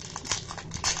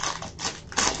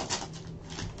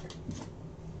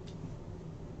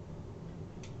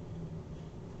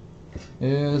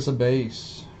 Is a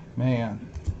base. Man.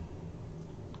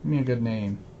 Give me a good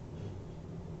name.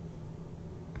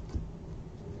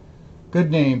 Good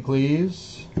name,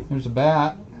 please. There's a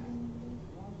bat.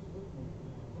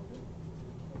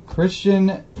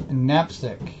 Christian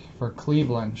Knapsick for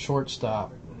Cleveland,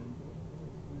 shortstop.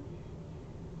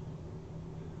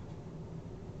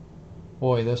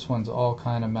 Boy, this one's all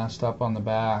kind of messed up on the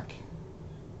back.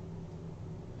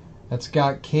 It's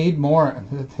got Cade Moore.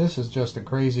 This is just a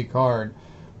crazy card.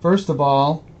 First of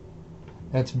all,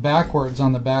 it's backwards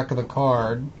on the back of the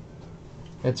card.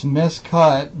 It's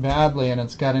miscut badly, and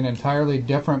it's got an entirely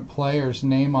different player's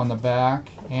name on the back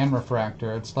and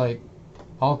refractor. It's like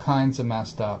all kinds of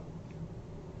messed up.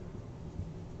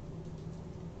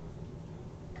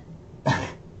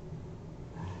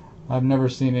 I've never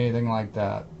seen anything like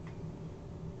that.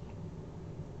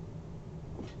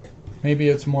 Maybe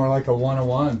it's more like a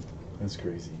 101. That's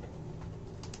crazy.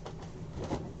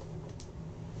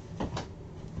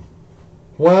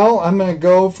 Well, I'm going to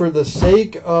go for the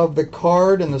sake of the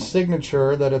card and the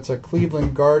signature that it's a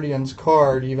Cleveland Guardians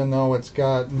card, even though it's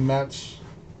got Mets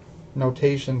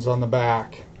notations on the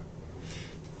back.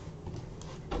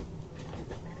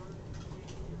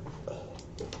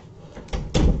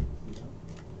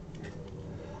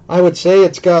 I would say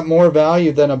it's got more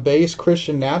value than a base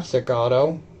Christian Knapsick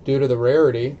auto due to the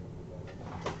rarity.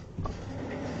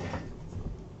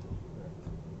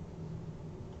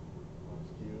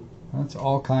 That's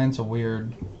all kinds of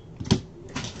weird.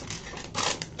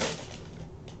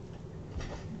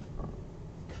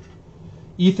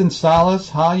 Ethan Salas,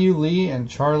 Hayu Lee, and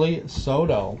Charlie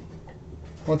Soto.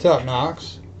 What's up,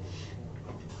 Knox?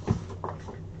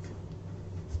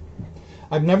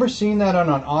 I've never seen that on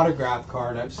an autograph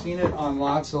card. I've seen it on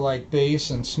lots of like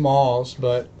base and smalls,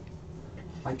 but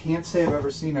I can't say I've ever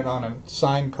seen it on a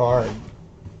signed card.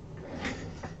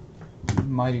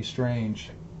 Mighty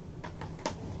strange.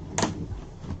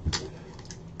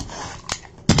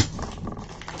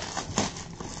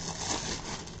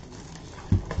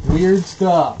 Weird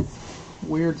stuff.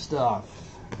 Weird stuff.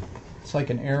 It's like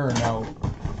an error note.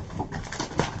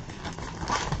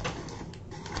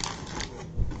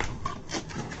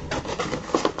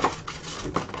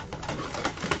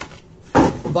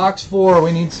 Box 4,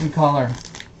 we need some color.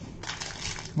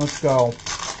 Let's go.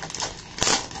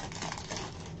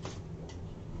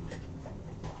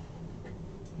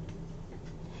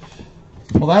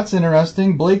 Well, that's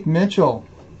interesting. Blake Mitchell.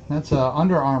 That's a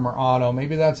Under Armour auto.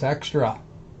 Maybe that's extra.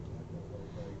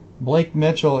 Blake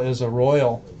Mitchell is a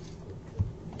Royal.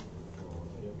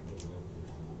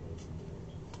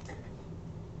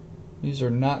 These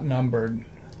are not numbered.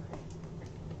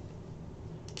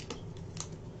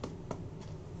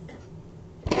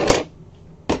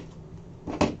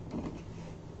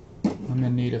 I'm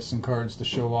in need of some cards to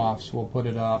show off, so we'll put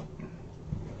it up.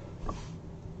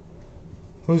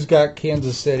 Who's got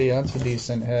Kansas City? That's a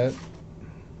decent hit.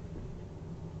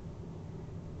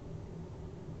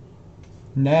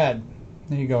 Ned.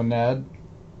 There you go, Ned.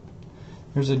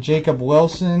 There's a Jacob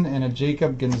Wilson and a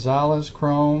Jacob Gonzalez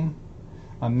Chrome,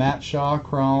 a Matt Shaw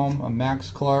Chrome, a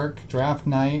Max Clark, Draft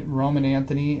Night, Roman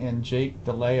Anthony, and Jake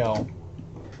DeLeo.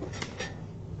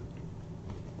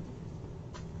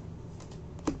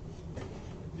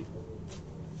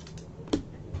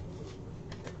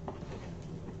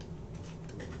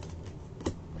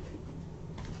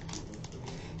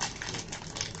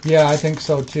 Yeah, I think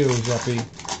so too, Zeppy.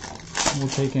 We'll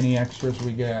take any extras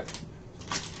we get.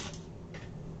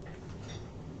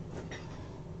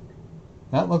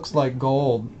 That looks like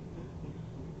gold.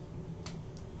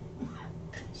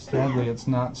 Sadly, it's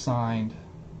not signed.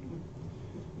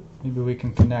 Maybe we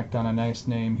can connect on a nice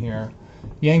name here.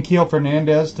 Yankiel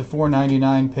Fernandez to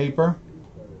 $4.99 paper.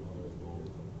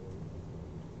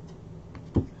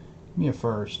 Give me a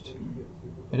first.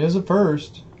 It is a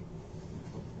first.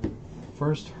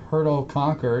 First hurdle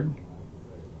conquered.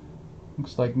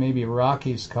 Looks like maybe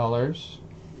Rockies colors.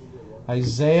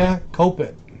 Isaiah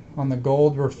Kopit on the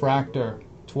gold refractor.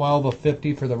 12 of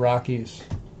 50 for the Rockies.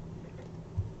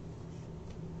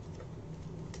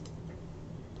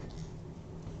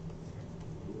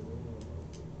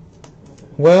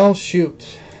 Well,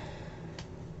 shoot.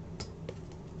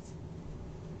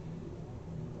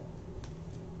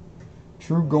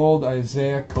 True gold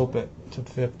Isaiah Kopit to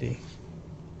 50.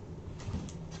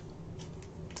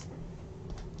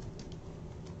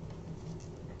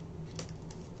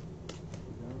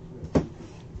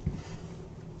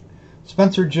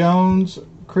 Spencer Jones,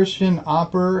 Christian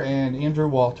Opper, and Andrew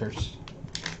Walters.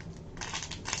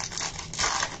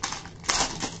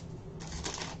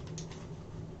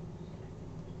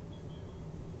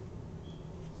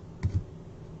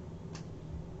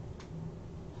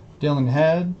 Dylan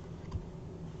Head,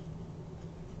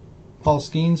 Paul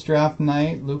Skeens Draft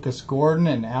Night, Lucas Gordon,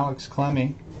 and Alex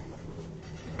Clemmy.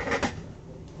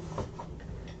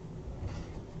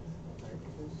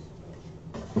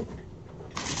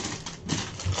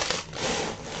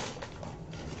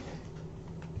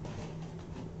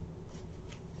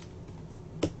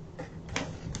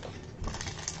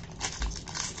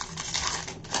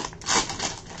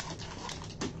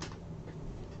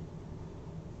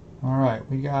 Alright,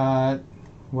 we got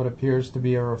what appears to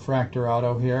be a refractor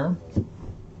auto here.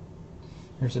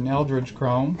 Here's an Eldridge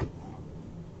Chrome.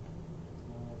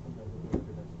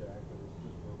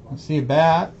 I see a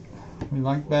bat. We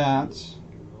like bats.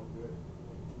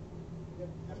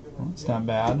 Well, that's not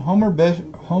bad.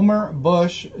 Homer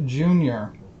Bush Jr.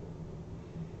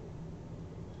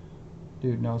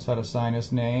 Dude knows how to sign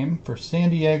his name. For San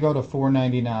Diego to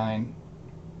 $4.99.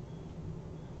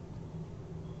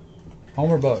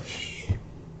 Homer Bush.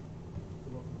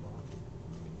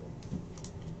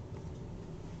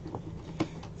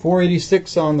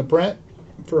 $4.86 on the print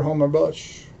for Homer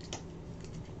Bush.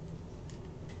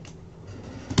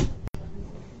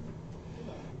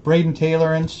 Braden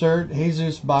Taylor insert.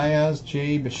 Jesus Baez,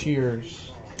 Jay Bashirs.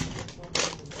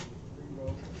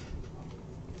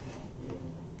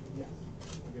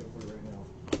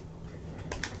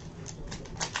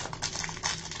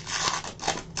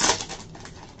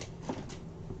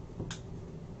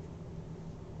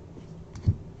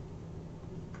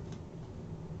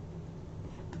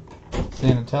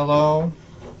 Sanatello,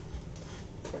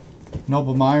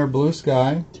 Noble Meyer, Blue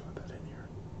Sky.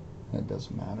 That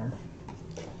doesn't matter.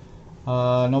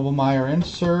 Noble Meyer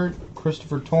insert,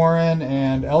 Christopher Torin,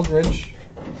 and Eldridge.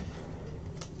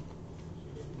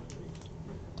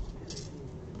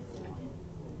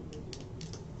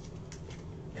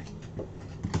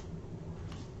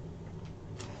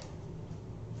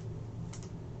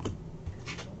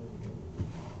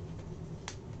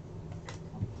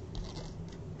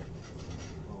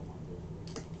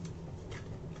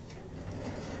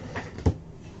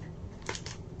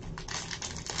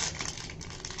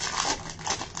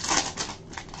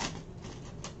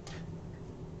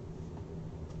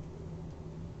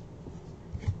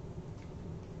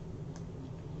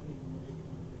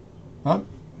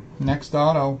 Next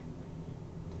auto.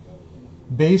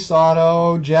 Base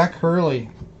auto, Jack Hurley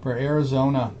for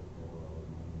Arizona.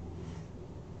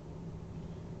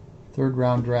 3rd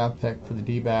round draft pick for the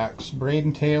D-backs.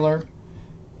 Braden Taylor,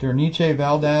 Derniche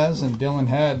Valdez, and Dylan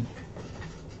Head.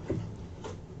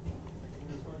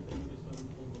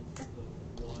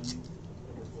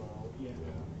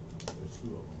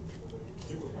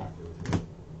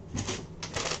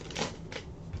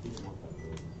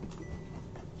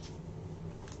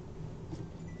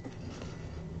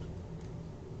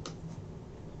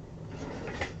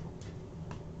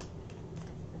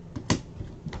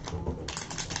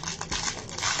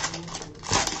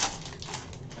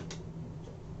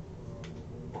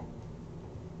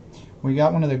 We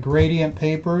got one of the gradient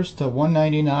papers to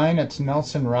 199. It's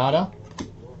Nelson Rada.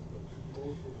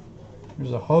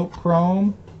 There's a Hope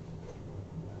Chrome,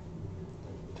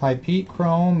 Ty Pete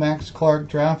Chrome, Max Clark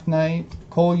Draft Night,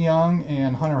 Cole Young,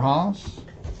 and Hunter Haas.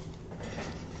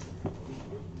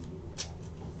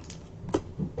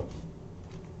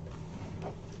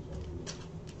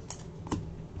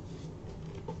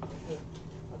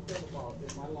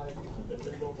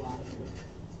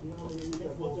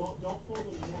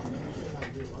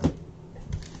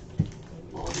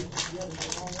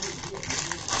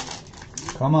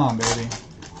 Come on, baby.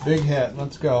 Big hit.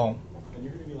 Let's go. And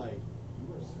you're going to be like, you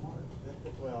were smart.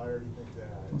 Well, I already think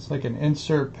that. Looks like an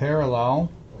insert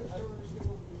parallel.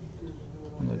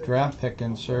 And the draft pick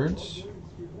inserts.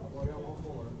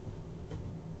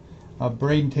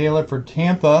 Braden Taylor for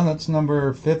Tampa. That's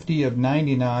number 50 of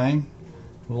 99.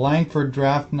 Langford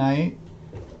Draft Night.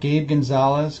 Gabe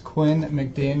Gonzalez, Quinn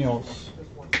McDaniels.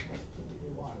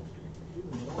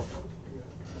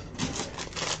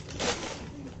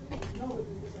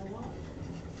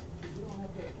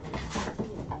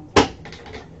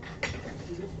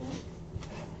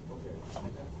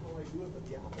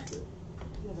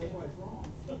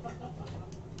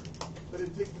 But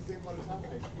it takes the same amount of time.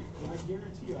 I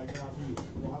guarantee you I can outdo you.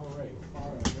 We'll have a race. All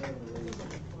right, we'll have a race.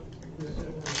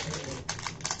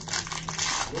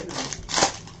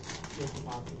 Just the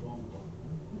box is on.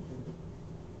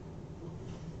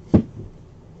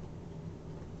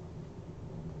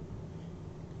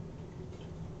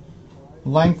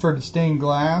 Langford Stained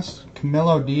Glass,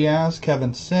 Camilo Diaz,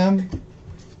 Kevin Sim.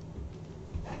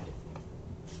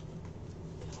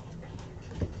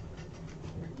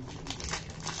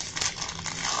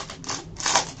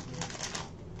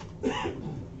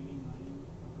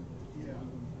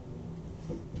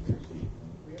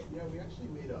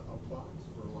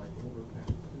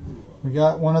 We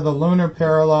got one of the lunar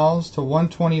parallels to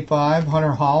 125,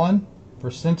 Hunter Holland for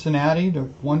Cincinnati to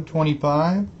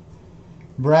 125.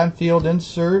 Bradfield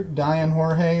insert, Diane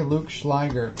Jorge, Luke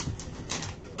Schleiger.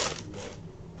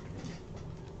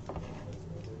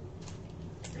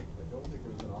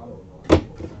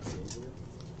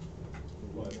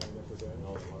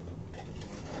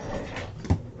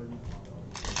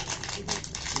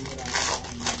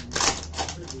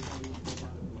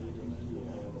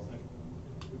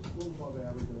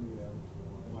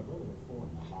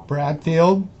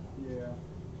 Bradfield.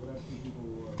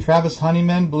 Travis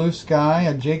Honeyman, Blue Sky,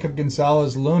 a Jacob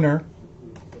Gonzalez Lunar,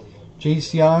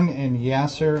 Jace Young, and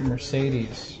Yasser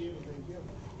Mercedes.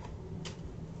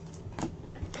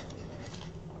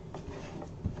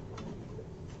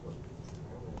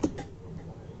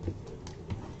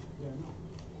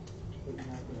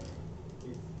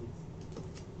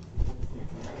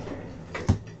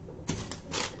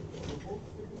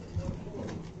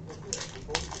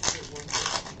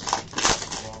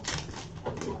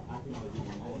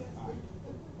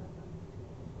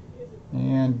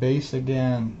 And base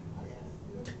again.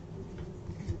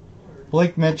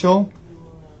 Blake Mitchell.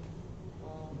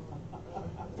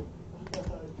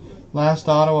 Last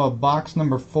auto of box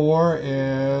number 4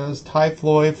 is Ty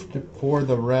Floyd for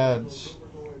the Reds.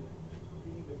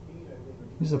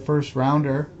 He's the first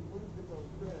rounder.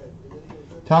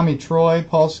 Tommy Troy,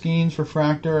 Paul Skeens,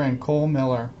 Refractor, and Cole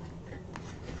Miller.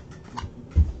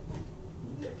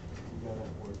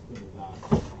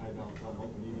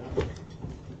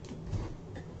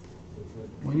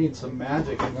 We need some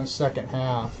magic in this second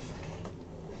half.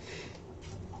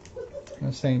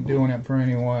 This ain't doing it for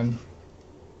anyone.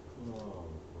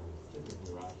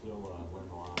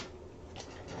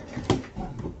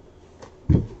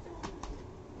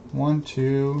 1,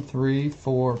 2, 3,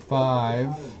 4,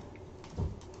 5,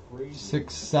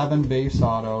 6, 7 base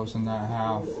autos in that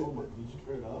half.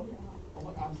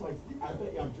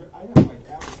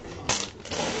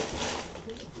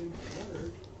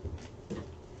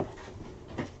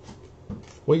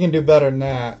 We can do better than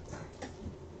that.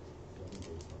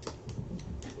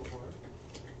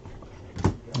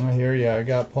 I hear you. I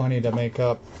got plenty to make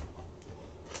up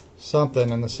something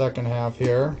in the second half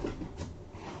here.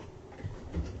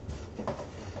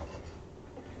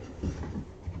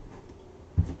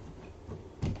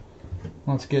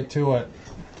 Let's get to it.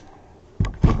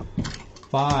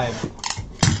 5.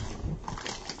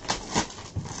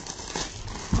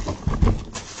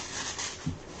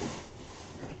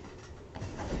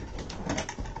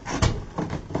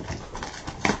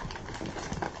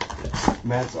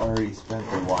 Matt's already spent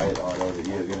the Wyatt auto that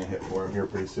he is going to hit for him here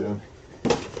pretty soon.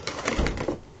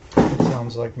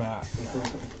 Sounds like Matt.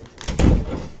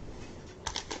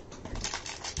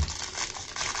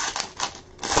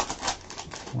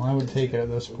 Well, I would take it at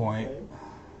this point.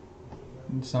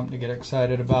 It's something to get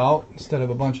excited about instead of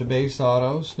a bunch of base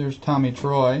autos. There's Tommy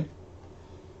Troy.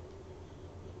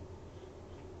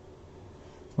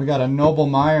 We got a Noble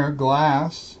Meyer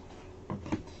glass.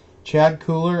 Chad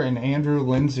Cooler and Andrew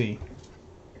Lindsay.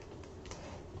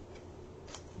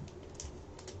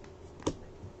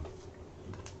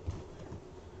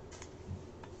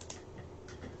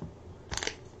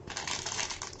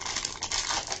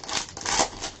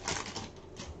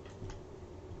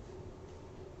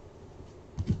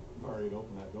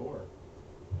 Open that door.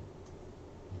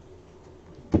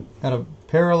 Got a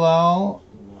parallel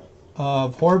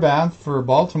of Horvath for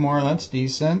Baltimore. That's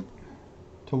decent.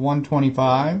 To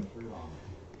 125.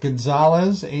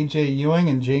 Gonzalez, A.J. Ewing,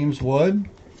 and James Wood.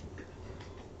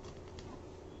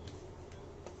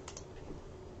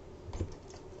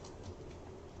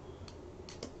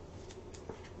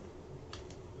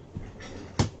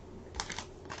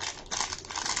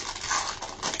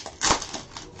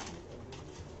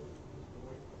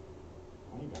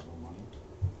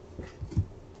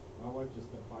 Just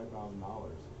spent $5,000.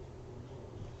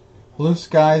 Blue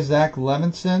Sky, Zach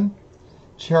Levinson,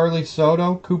 Charlie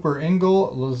Soto, Cooper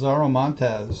Ingle, Lazaro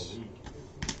Montez.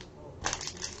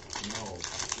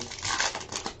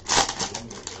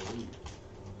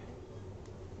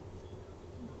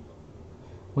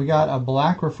 We got a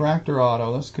black refractor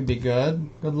auto. This could be good.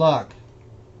 Good luck.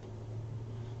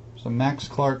 Some Max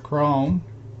Clark Chrome.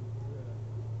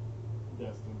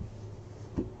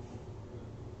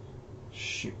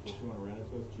 Shoot.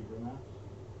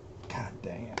 God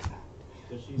dang it.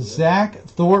 Zach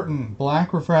Thornton,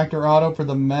 black refractor auto for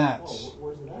the Mets. Oh,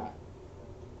 where's it at?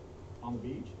 On the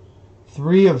beach?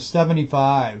 3 of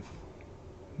 75.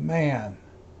 Man.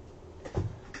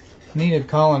 Needed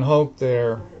Colin Hope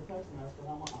there.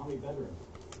 How many bedrooms?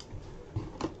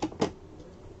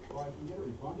 Well, I can get it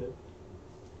refunded.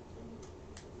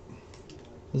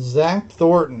 Zach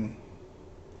Thornton.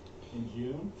 In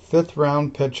June? 5th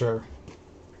round pitcher.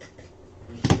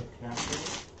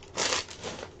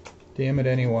 Damn it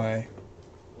anyway.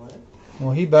 What?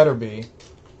 Well, he better be.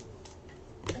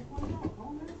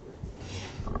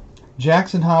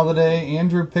 Jackson Holiday,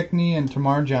 Andrew Pickney, and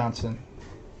Tamar Johnson.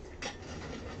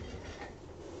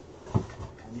 I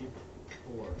need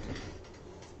 4.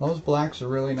 Those blacks are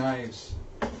really nice.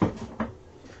 Me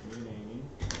and Amy.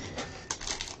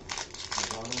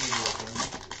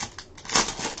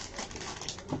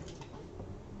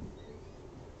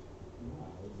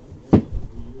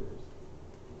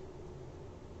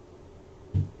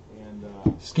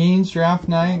 Skeens draft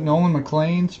night, Nolan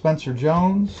McLean, Spencer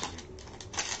Jones.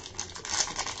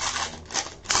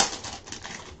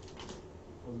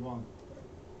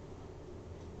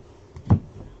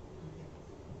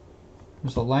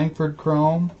 There's a Langford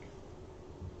Chrome.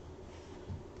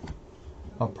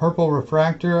 A purple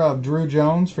refractor of Drew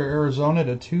Jones for Arizona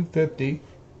to 250.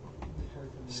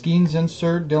 Skeens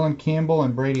insert, Dylan Campbell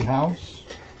and Brady House.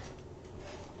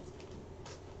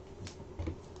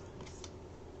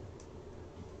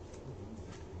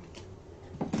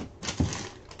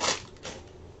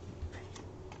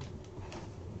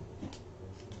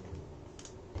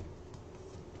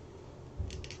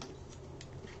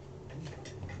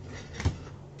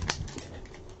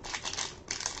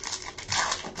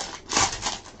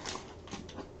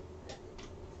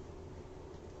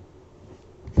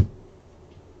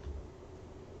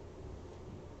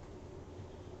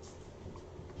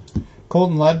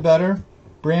 Colton Ledbetter,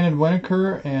 Brandon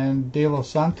Winokur, and De Los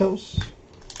Santos.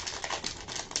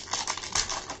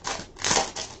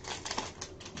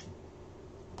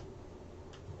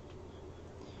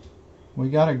 We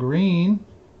got a green,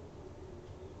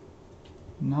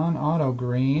 non-auto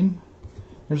green.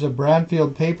 There's a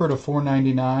Bradfield paper to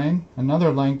 $4.99.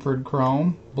 Another Langford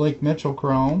Chrome, Blake Mitchell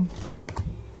Chrome.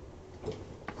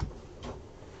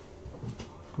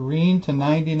 Green to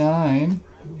 99.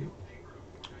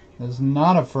 Is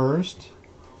not a first.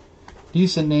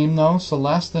 Decent name though.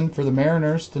 Celestin for the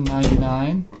Mariners to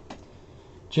 99.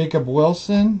 Jacob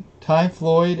Wilson, Ty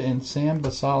Floyd and Sam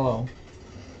Basallo.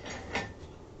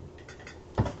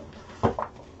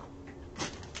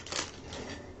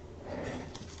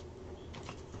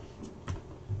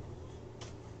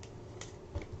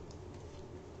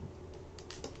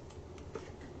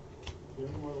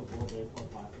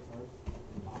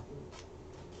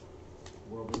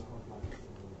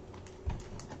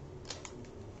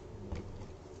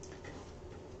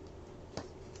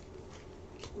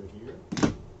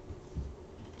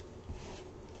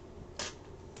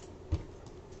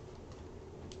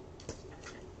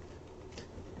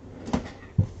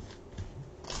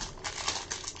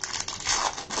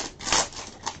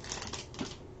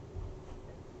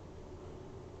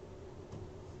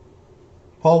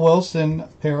 Paul Wilson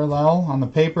parallel on the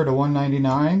paper to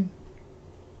 199.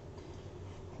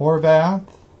 Horvath,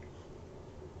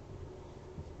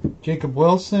 Jacob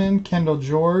Wilson, Kendall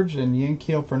George, and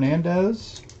Yanquiel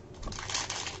Fernandez.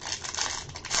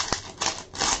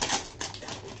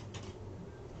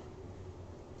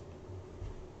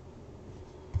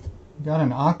 Got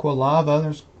an Aqua Lava.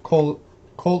 There's Colt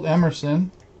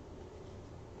Emerson.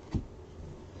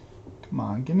 Come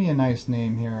on, give me a nice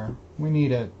name here. We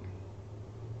need it.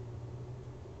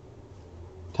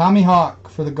 Tommy Hawk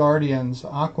for the Guardians.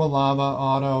 Aqua Lava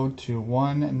auto to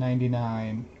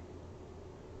 199.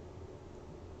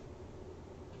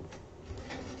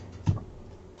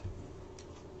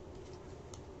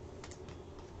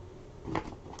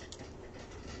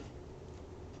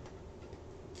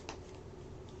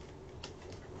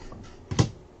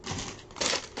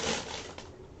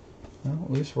 Well,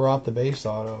 at least we're off the base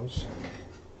autos.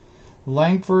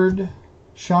 Langford,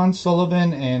 Sean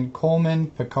Sullivan, and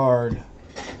Coleman Picard.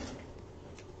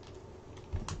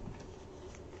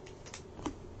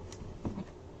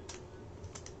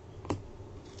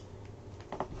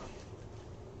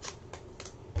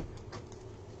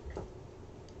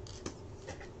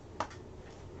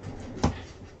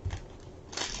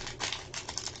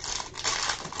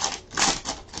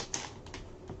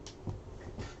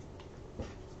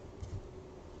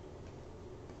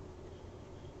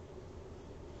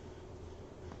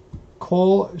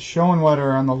 Cole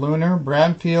Schoenwetter on the Lunar,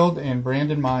 Bradfield, and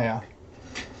Brandon Maya.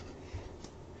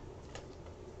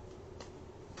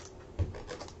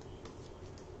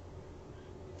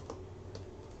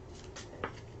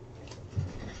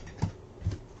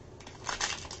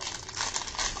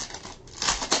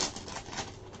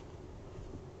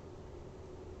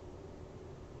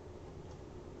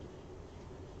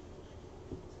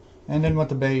 And then with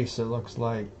the base, it looks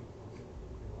like.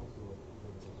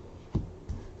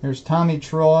 There's Tommy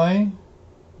Troy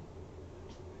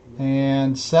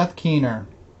and Seth Keener.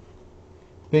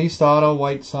 Based auto,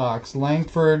 White Sox.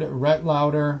 Langford, Rhett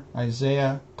Lauder,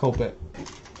 Isaiah Kopit.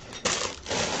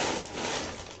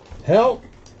 Help!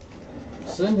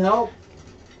 Send help!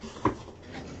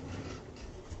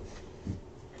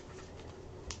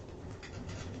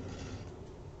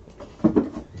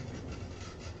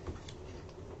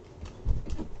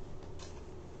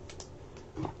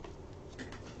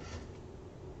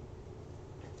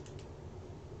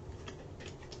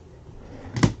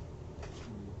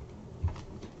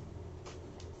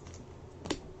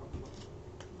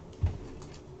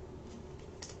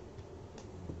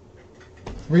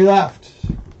 Three left.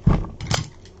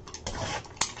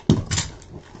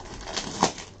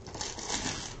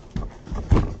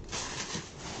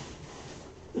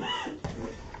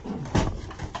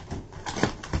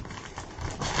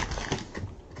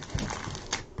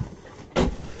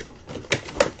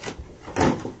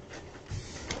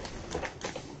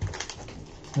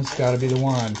 This got to be the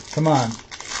one. Come on.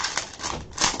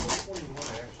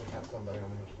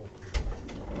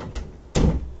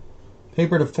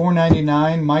 Paper to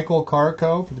 499, Michael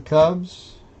Carco for the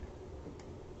Cubs.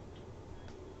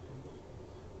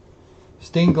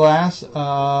 Stained glass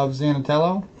of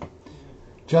Zanatello.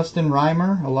 Justin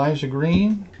Reimer, Elijah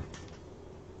Green.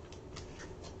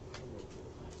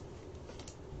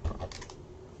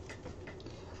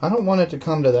 I don't want it to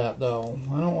come to that, though.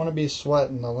 I don't want to be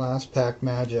sweating the last pack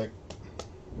Magic.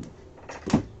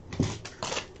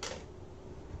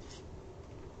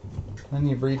 Then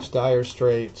you breach dire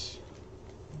straits.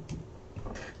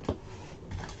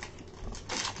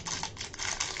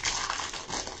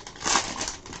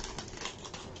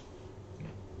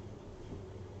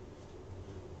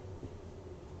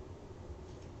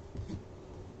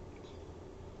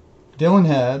 Dylan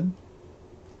Head.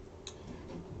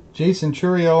 Jason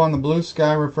Churio on the Blue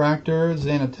Sky Refractor.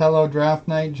 Zanatello Draft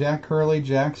Night. Jack Hurley,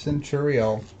 Jackson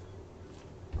Churio.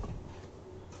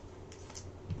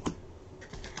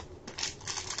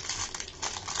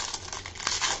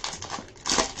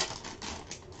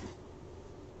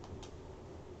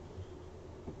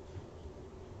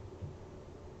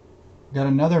 Got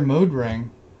another mood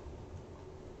ring.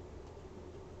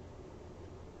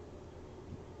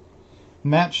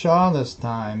 Matt Shaw this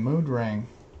time. Mood ring.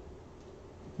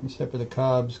 Except for the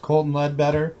Cubs. Colton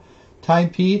Ledbetter, Ty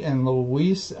Pete, and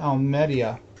Luis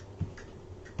Almeida.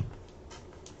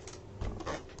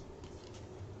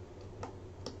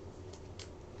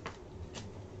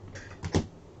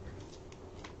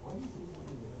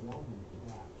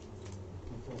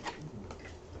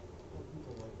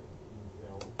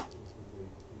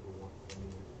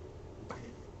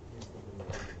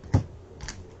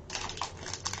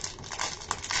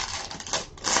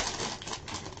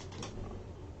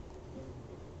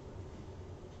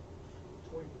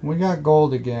 We got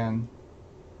gold again.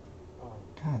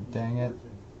 God dang it.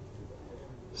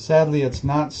 Sadly, it's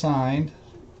not signed.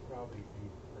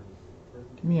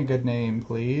 Give me a good name,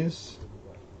 please.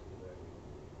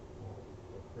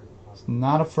 It's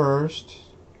not a first.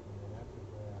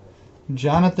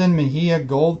 Jonathan Mejia,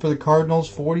 gold for the Cardinals,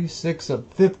 46 of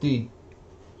 50.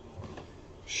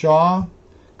 Shaw,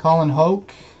 Colin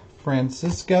Hoke,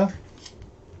 Francisca.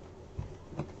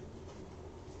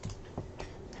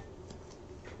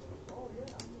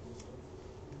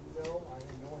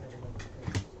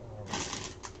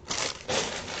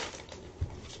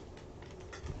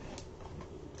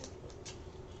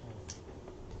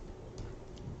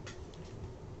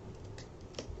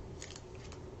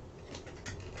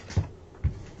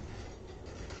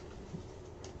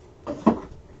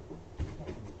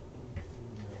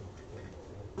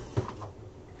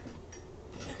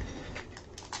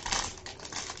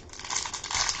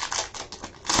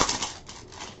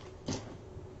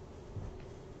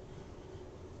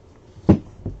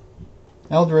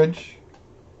 Eldridge.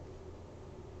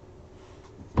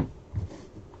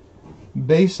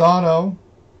 Base auto.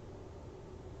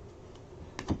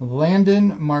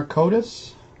 Landon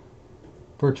Marcotis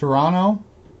for Toronto.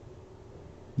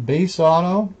 Base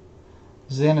auto.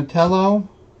 Zanatello.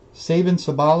 Sabin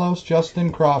Sabalos.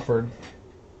 Justin Crawford.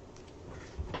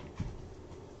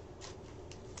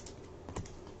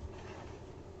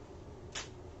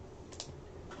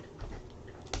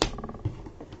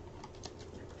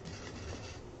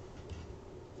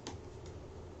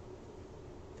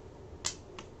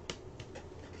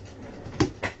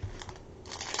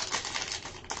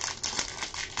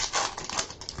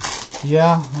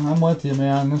 Yeah, I'm with you,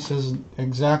 man. This is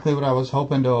exactly what I was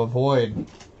hoping to avoid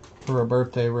for a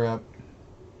birthday rip.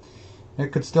 It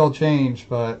could still change,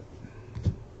 but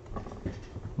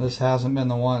this hasn't been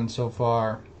the one so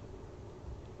far.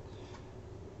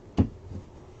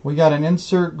 We got an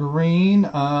insert green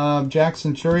of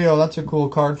Jackson Churio. That's a cool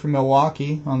card from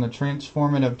Milwaukee on the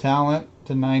transformative talent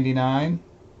to 99.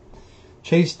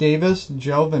 Chase Davis,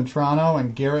 Joe Ventrano,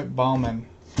 and Garrett Bowman.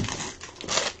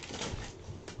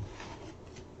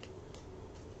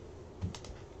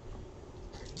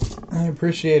 I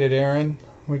appreciate it, Aaron.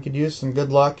 We could use some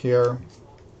good luck here.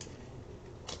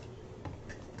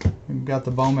 We've got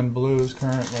the Bowman Blues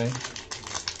currently.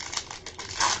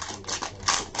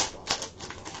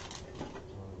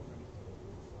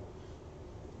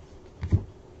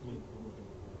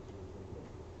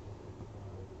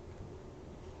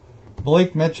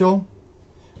 Blake Mitchell,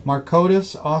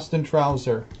 Marcotis, Austin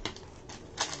Trouser.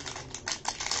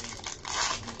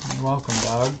 You're welcome,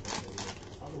 Doug.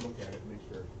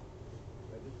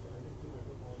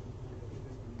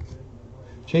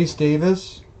 Chase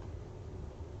Davis,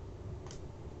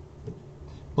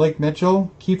 Blake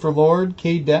Mitchell, Kiefer Lord,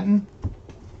 Cade Denton.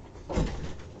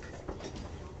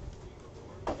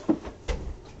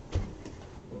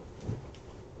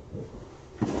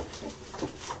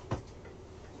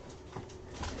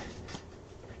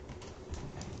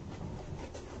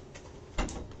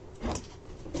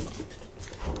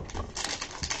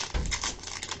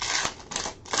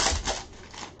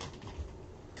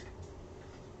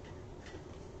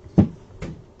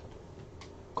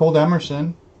 Colt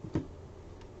Emerson,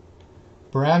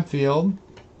 Bradfield,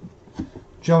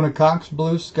 Jonah Cox,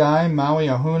 Blue Sky, Maui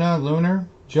Ahuna, Lunar,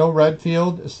 Joe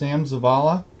Redfield, Sam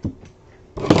Zavala.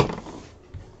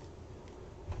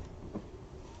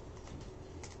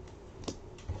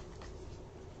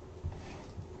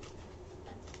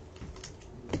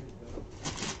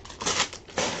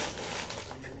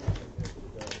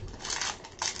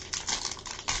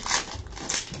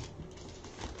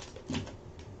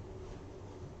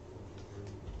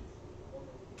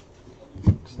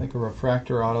 Like a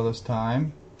refractor auto this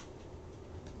time.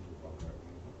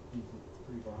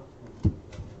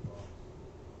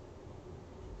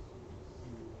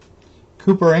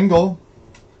 Cooper Engel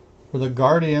for the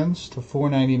Guardians to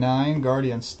 499.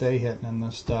 Guardians stay hitting in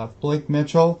this stuff. Blake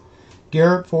Mitchell,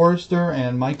 Garrett Forrester,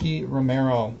 and Mikey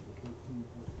Romero.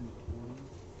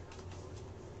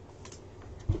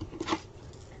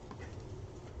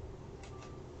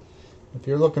 If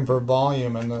you're looking for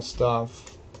volume in this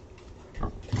stuff,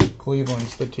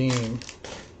 Cleveland's the team.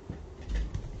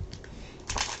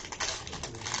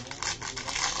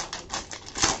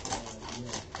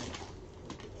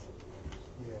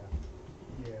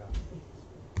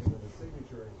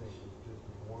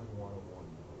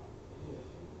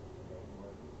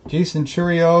 Jason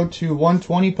Churio to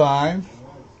 125.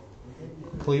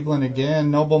 Cleveland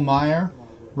again. Noble Meyer,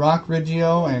 Rock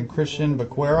Riggio, and Christian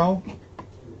Vaquero.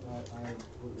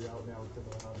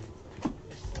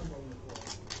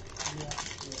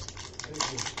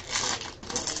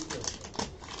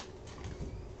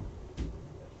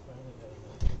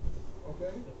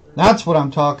 That's what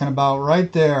I'm talking about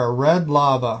right there. Red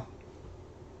Lava.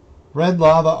 Red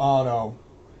Lava Auto.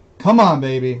 Come on,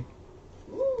 baby.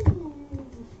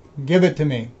 Give it to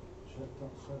me.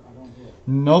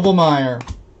 Noble Meyer.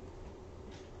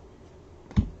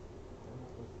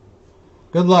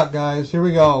 Good luck, guys. Here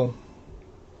we go.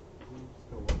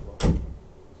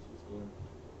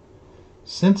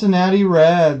 Cincinnati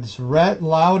Reds. Rhett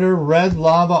Lauder, Red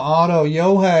Lava Auto.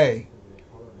 Yohei.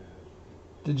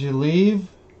 Did you leave?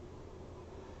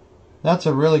 That's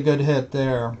a really good hit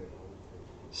there.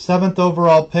 7th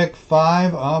overall pick,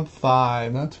 5 of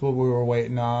 5. That's what we were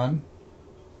waiting on.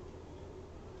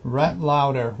 Rhett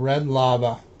Lauder, Red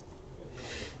Lava.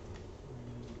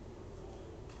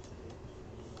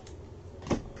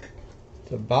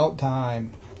 It's about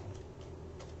time.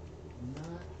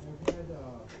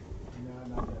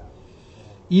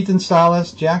 Ethan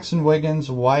Salas, Jackson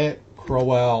Wiggins, Wyatt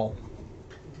Crowell.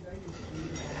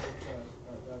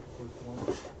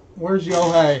 Where's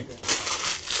Yohei?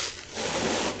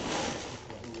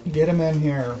 Get him in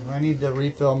here. I need to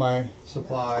refill my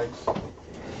supplies.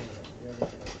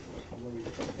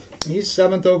 He's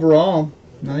 7th overall.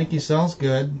 I think he sells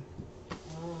good.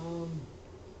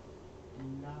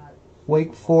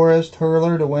 Wake Forest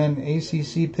hurler to win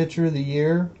ACC Pitcher of the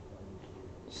Year.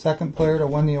 2nd player to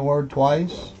win the award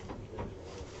twice.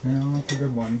 Yeah, that's a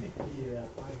good one. Yeah,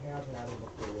 I have had him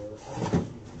before. I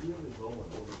really going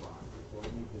overbox, so I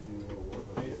need to do a little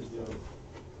work on it.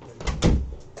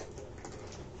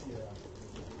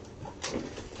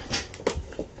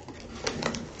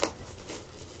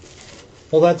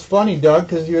 Well, that's funny, Doug,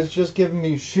 because he was just giving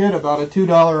me shit about a $2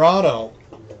 auto.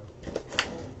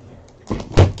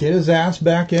 Get his ass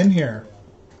back in here.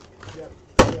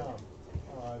 So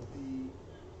I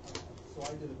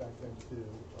did it back then too.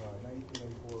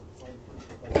 1994.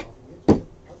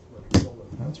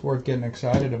 That's worth getting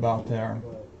excited about there.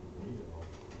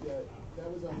 Yeah, that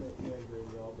was on the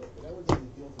radio, but that was on the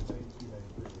deals of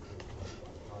 1993.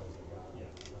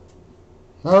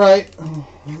 All right,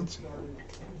 let's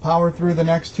power through the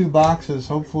next 2 boxes.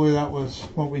 Hopefully that was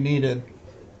what we needed.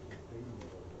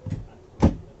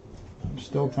 There's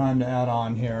still time to add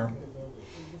on here.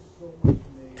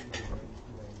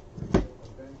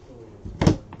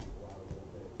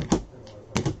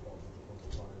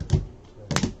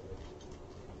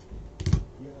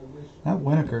 That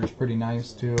Winokur's pretty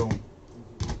nice too.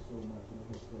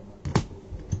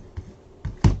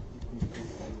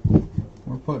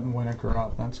 We're putting Winokur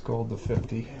up. That's gold to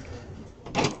 50.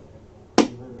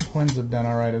 Twins have done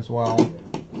alright as well.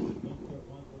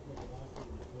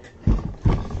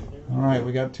 Alright,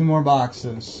 we got 2 more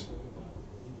boxes.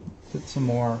 Get some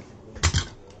more.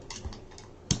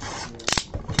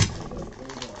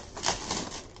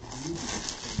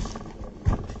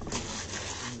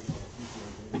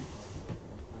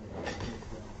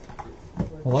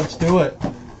 Well, let's do it.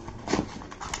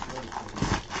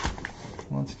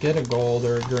 Let's get a gold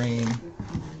or a green.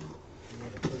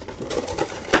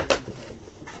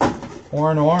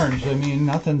 Or an orange. I mean,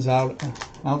 nothing's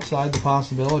outside the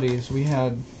possibilities. We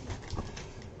had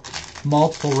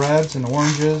multiple reds and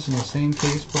oranges in the same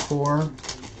case before.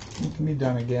 It can be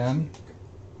done again.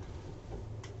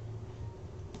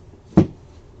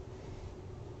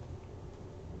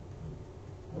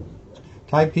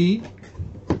 Ty Pete,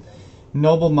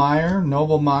 Noble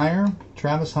Meyer,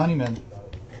 Travis Honeyman.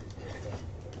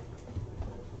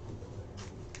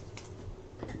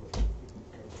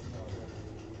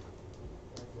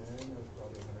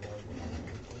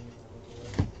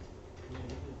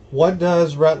 What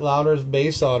does Rhett Lauder's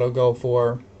base auto go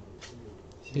for?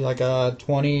 Is he like a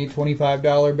 $20,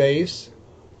 $25 base?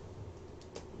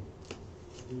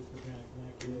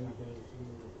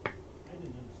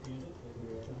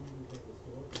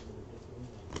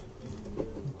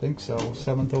 I think so.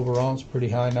 7th overall is a pretty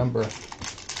high number.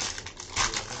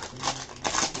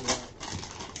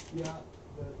 Yeah,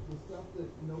 the stuff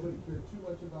that nobody cared too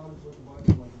much about it, so it's a bunch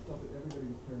of like stuff that everybody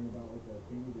was caring about, like that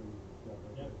Beanie Babies and stuff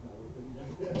like that. It's not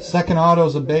worth it. Second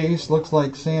auto's a base. Looks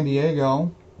like San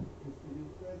Diego.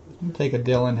 Take a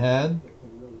Dylan head.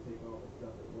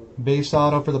 Base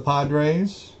auto for the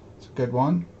Padres. It's a good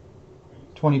one.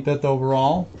 25th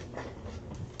overall.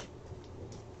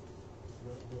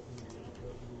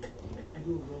 I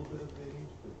do a little bit of things,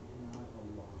 but not a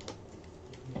lot.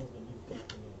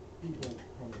 People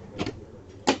come and go.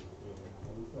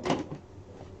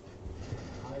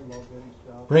 I love getting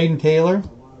stuff. Braden Taylor,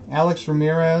 Alex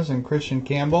Ramirez, and Christian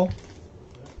Campbell.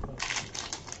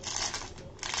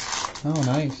 Oh,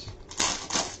 nice.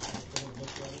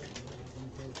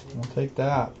 I'll take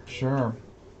that, sure.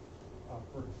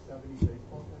 For 70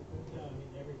 baseballs like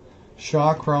this?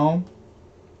 Shaw Chrome.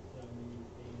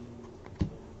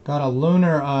 Got a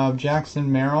Lunar of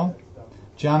Jackson Merrill,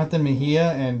 Jonathan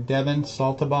Mejia, and Devin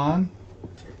Saltaban.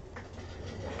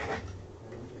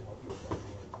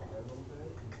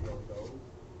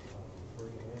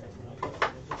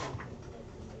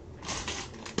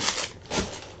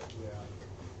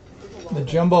 The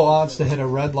jumbo odds to hit a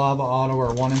red lava auto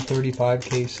are 1 in 35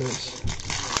 cases.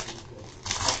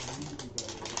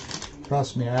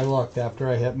 Trust me, I looked after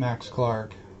I hit Max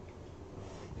Clark.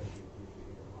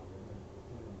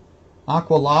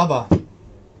 Aqua Lava.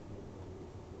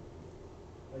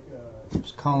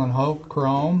 There's Colin Hope,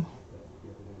 Chrome.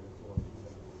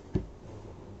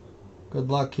 Good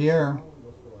luck here.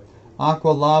 Aqua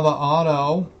Lava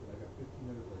Auto.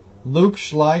 Luke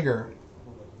Schleiger.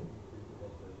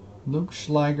 Luke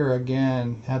Schleiger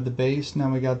again. Had the base, now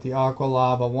we got the Aqua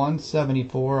Lava.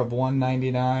 174 of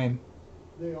 199.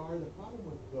 They are. The problem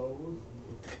with those is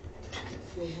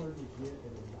it's so hard to get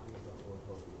in a nice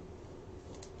ortho.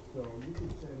 So you can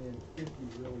send in 50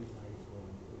 really nice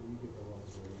ones, and you get the ones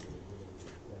where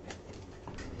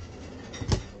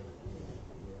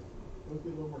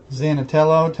you're going to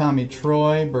Zanatello, Tommy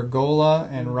Troy, Bergola,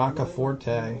 and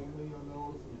Roccaforte.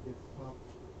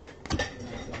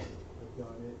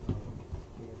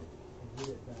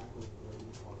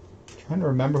 Trying to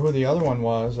remember who the other one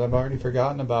was. I've already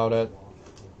forgotten about it.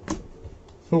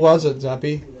 Who was it,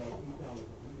 Zeppy?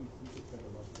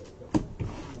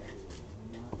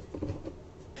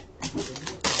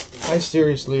 I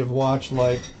seriously have watched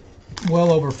like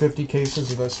well over 50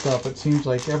 cases of this stuff. It seems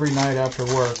like every night after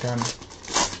work I'm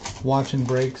watching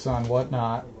breaks on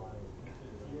Whatnot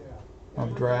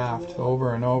of draft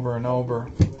over and over and over.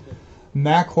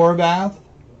 Mac Horvath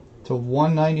to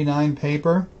 199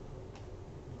 paper.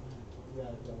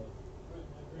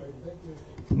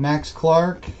 Max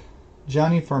Clark,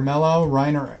 Johnny Formello,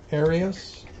 Reiner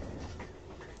Arias.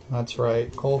 That's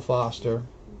right, Cole Foster.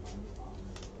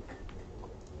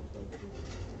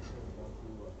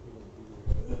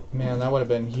 Man, that would have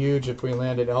been huge if we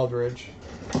landed Eldridge.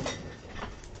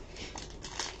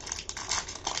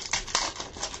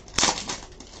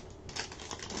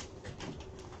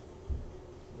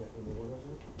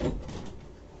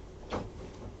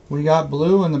 We got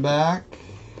blue in the back.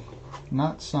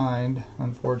 Not signed,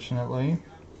 unfortunately.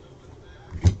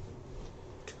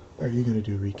 Are you going to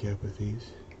do a recap with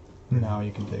these? No,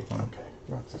 you can take one. Okay,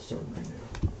 Rock's starting right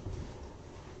now.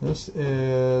 This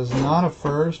is not a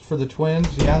first for the Twins.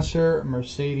 Yasser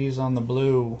Mercedes on the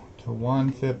blue to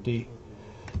 150.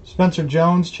 Spencer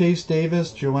Jones, Chase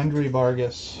Davis, Joendry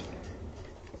Vargas.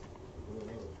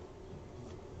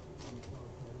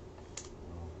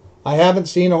 I haven't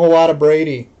seen a whole lot of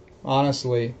Brady,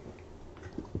 honestly.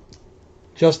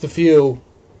 Just a few.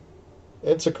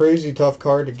 It's a crazy tough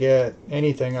card to get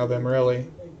anything of him, really.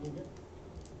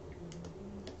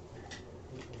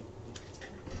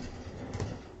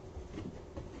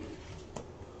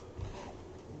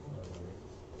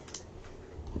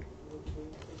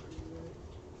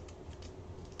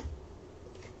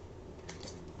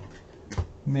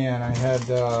 Man, I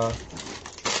had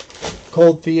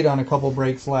cold feet on a couple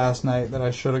breaks last night that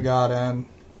I should have got in.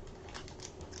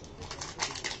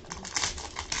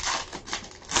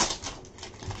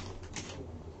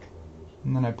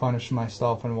 And then I punished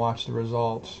myself and watched the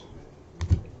results.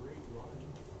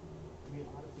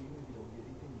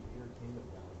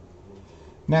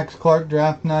 Max Clark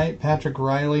draft night, Patrick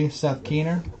Riley, Seth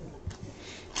Keener.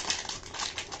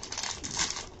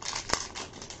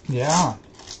 Yeah.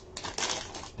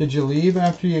 Did you leave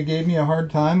after you gave me a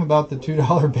hard time about the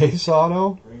 $2 base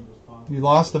auto? You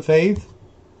lost the faith?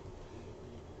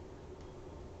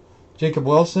 Jacob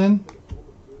Wilson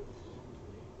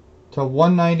to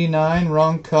 199,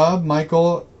 wrong Cub,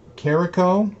 Michael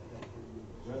Carrico,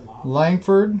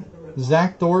 Langford,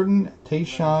 Zach Thornton,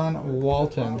 Tayshawn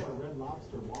Walton.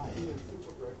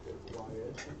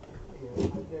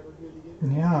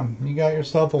 Yeah, you got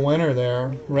yourself a winner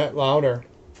there, Rhett Lauder.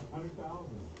 100,000.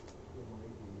 It might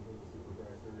be with a super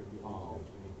tractor if you Oh.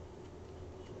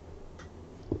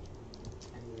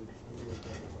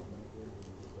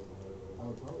 I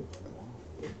would probably put it down.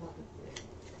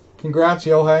 Congrats,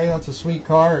 Yohei. That's a sweet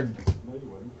card. No, you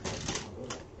wouldn't.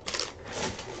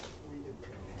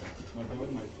 My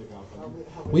dad might stick out for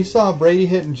me. We saw Brady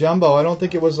hitting Jumbo. I don't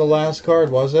think it was the last card,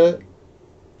 was it?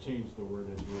 Change the word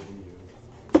that you would use.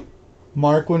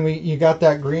 Mark, when you got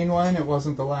that green one, it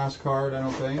wasn't the last card, I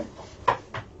don't think.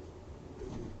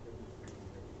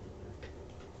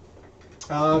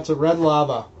 It's a red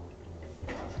lava.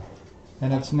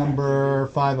 And it's number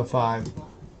 5 of 5.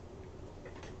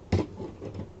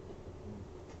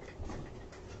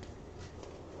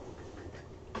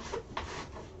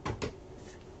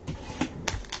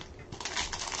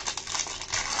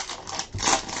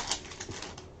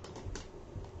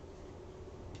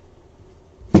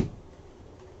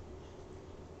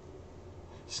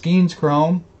 Skeens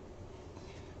Chrome.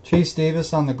 Chase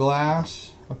Davis on the glass.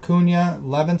 Acuna,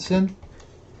 Levinson.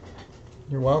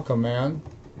 You're welcome, man.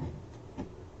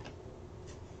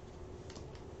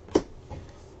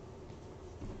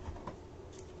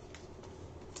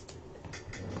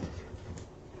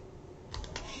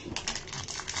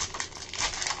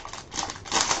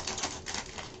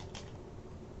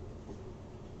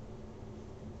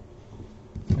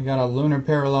 We got a lunar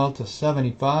parallel to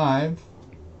 75.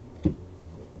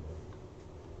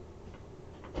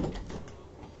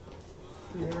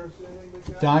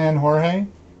 Diane Jorge,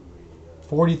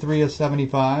 43 of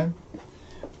 75.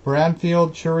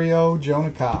 Bradfield, Churio,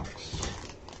 Jonah Cox.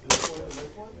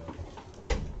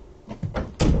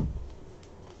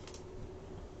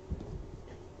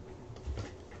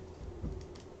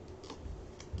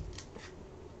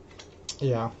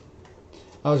 Yeah.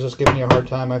 I was just giving you a hard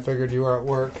time. I figured you were at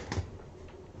work.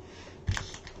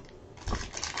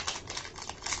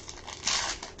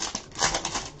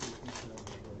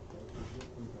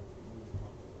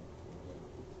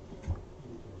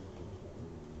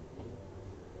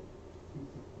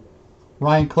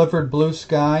 Ryan Clifford, Blue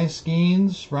Sky,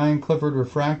 Skeens, Ryan Clifford,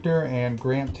 Refractor, and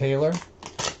Grant Taylor.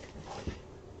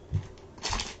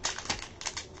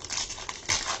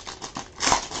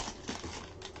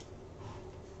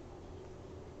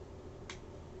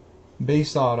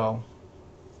 Base auto.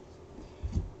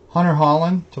 Hunter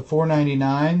Holland to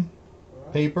 499.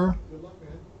 Paper. Good luck,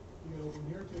 man. You gotta open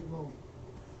here, take them home.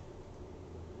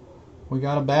 We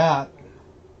got a bat.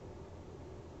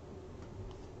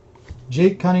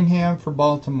 Jake Cunningham for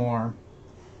Baltimore.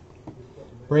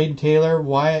 Braden Taylor,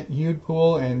 Wyatt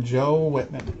Hudepool, and Joe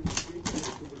Whitman.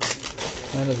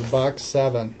 That is box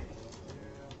 7.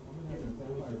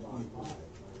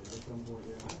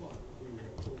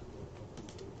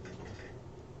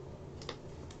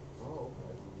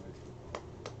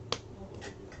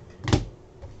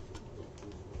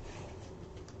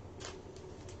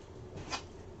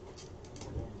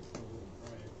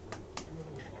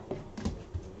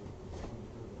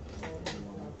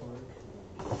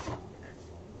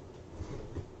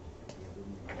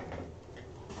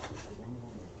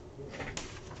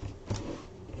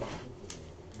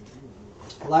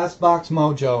 Last box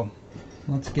mojo.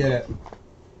 Let's get it.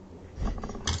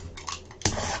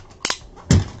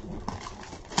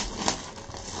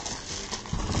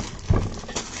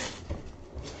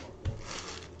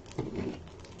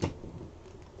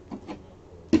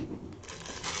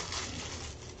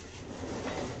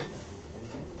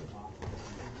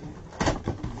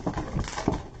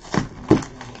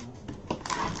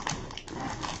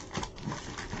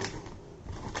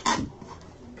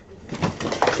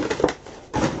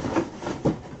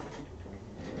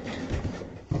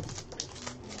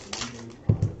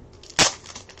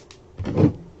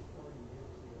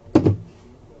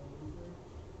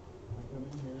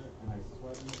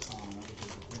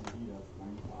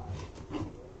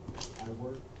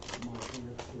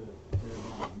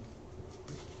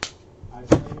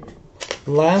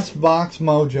 Last box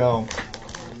mojo.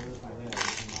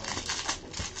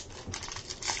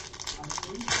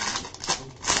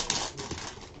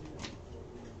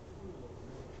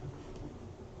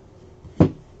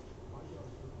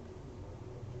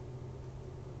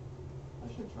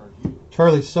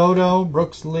 Charlie Soto,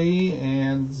 Brooks Lee,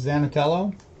 and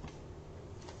Zanatello.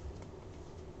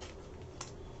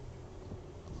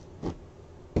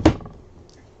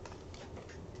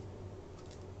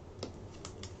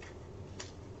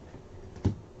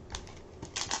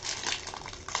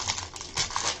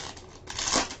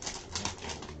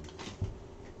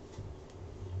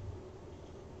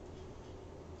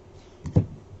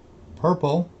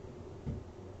 Purple.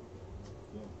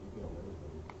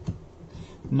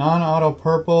 Non-auto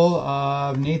purple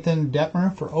of Nathan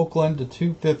Detmer for Oakland to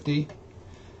 250.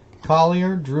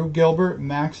 Collier, Drew Gilbert,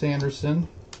 Max Anderson.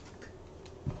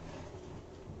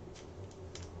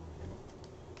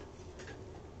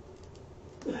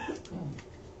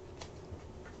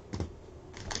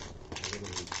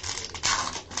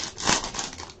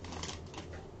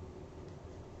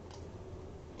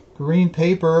 Green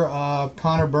paper of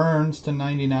Connor Burns to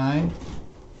 99.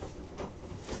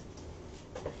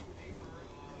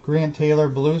 Grant Taylor,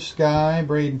 Blue Sky,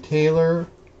 Braden Taylor,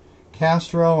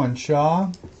 Castro, and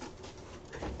Shaw.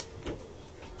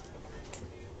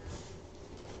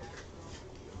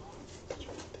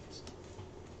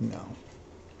 No.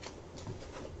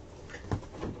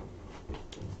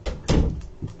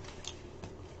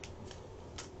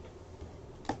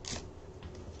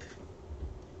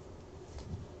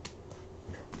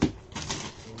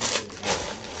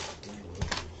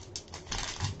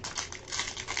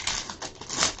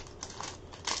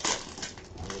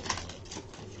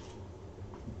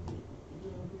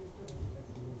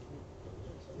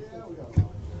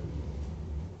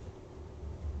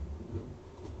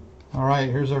 All right,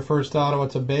 here's our first auto.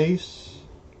 It's a base.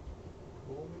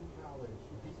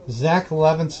 Zach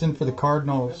Levinson for the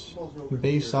Cardinals.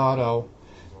 Base auto.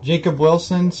 Jacob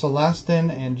Wilson,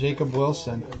 Celestin, and Jacob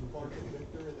Wilson.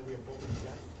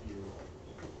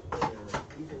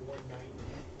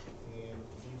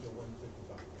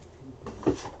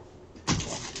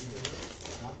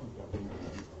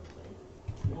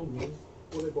 Well,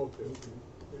 they both do.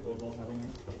 They both have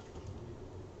them.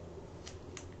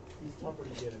 He's tougher to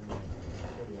get in there.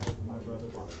 My brother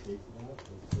bought a case of that. It's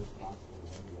the first box for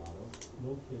the auto.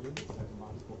 No kidding. The second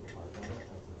box pulled the part out. I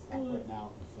said, stop right now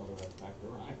and sell the rest back to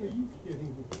Ryan. Are you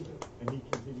kidding me? And he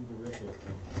continued to rip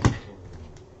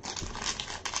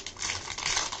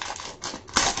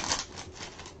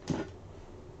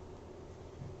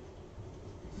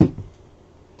it.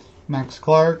 Max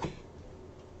Clark.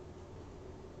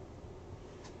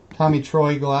 Tommy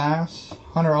Troy Glass.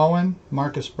 Hunter Owen.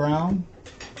 Marcus Brown.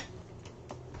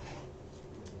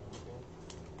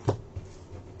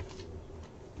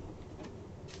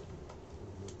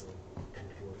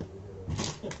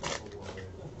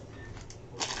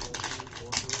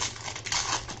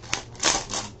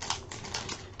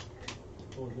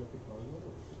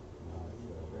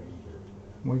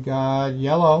 We got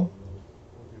yellow.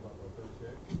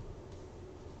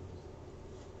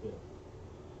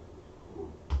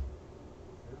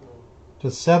 To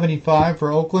 75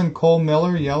 for Oakland, Cole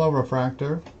Miller, yellow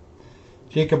refractor.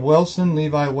 Jacob Wilson,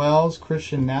 Levi Wells,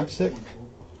 Christian Knapsick.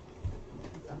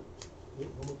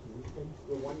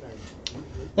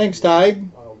 Thanks, Tide.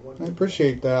 I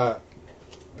appreciate that.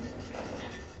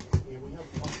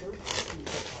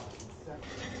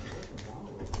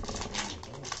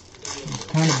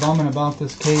 Kind of bumming about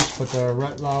this case, but the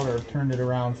Rhett Lauder turned it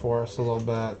around for us a little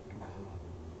bit.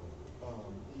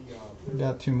 We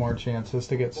got two more chances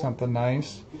to get something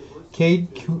nice. Cade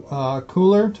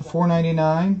Cooler to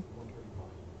 $4.99.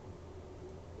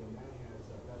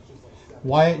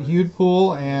 Wyatt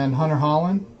Hudepool and Hunter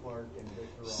Holland.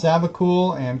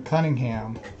 Savacool and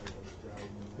Cunningham.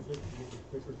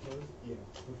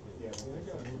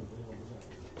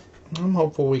 I'm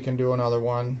hopeful we can do another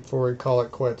one before we call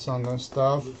it quits on this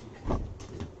stuff.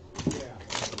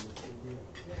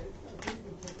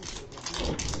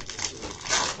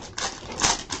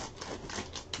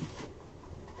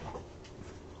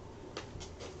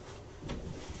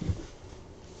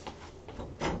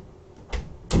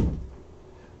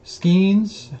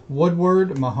 Skeens,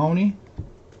 Woodward, Mahoney.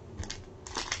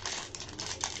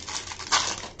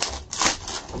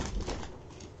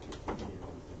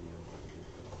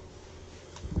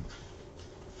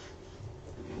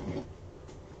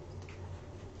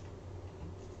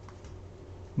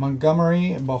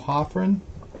 Montgomery, Bohofren.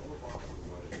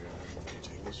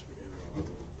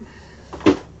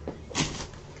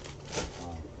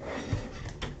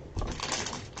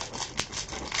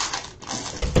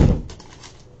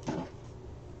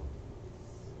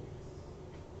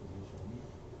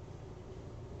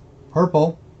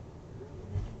 Purple.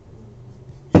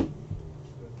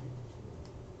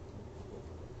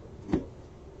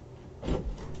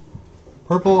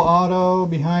 Purple auto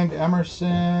behind Emerson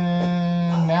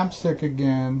Knapsick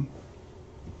again.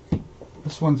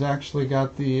 This one's actually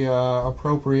got the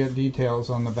appropriate details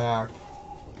on the back.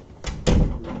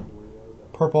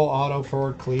 Purple auto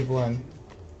for Cleveland.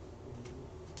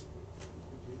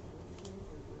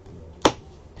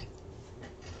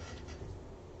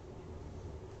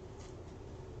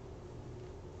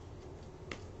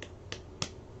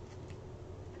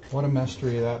 What a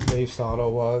mystery that base auto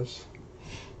was.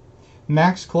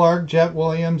 Max Clark, Jet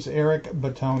Williams, Eric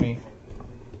Batoni.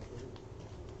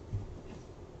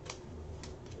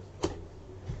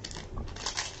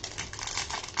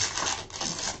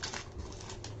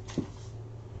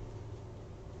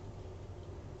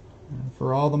 And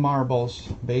for all the marbles,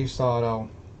 base auto.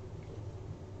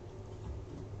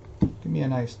 Give me a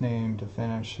nice name to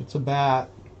finish. It's a bat.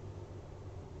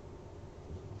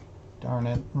 Darn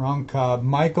it, wrong cub.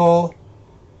 Michael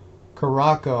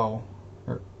Caraco.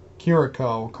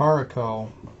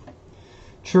 Carico,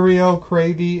 Churio,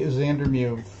 Cravey, Xander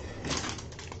Muth.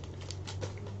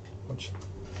 Which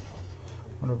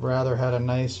would have rather had a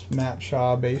nice Matt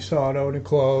Shaw base auto to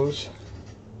close.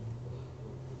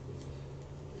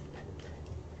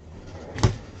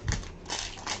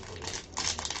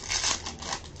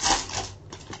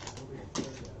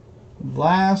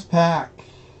 Last pack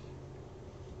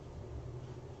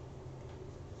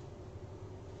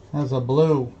has a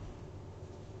blue.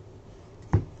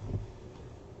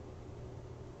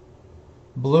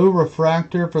 Blue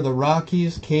refractor for the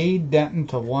Rockies, Cade Denton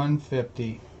to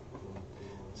 150.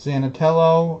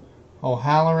 Zanatello,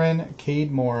 O'Halloran,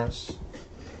 Cade Morris.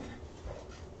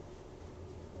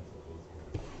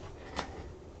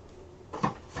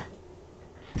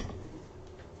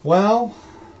 Well,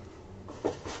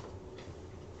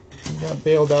 we got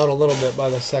bailed out a little bit by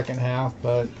the second half,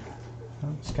 but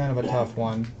it's kind of a tough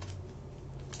one.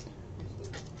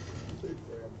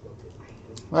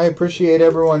 I appreciate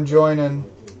everyone joining.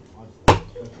 I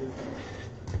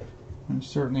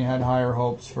certainly had higher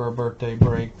hopes for a birthday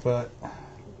break, but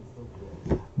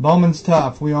Bowman's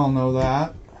tough. We all know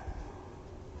that.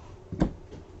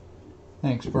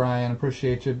 Thanks, Brian.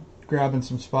 Appreciate you grabbing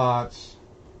some spots.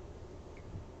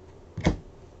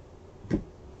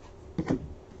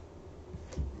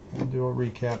 I'll do a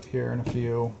recap here in a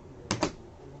few.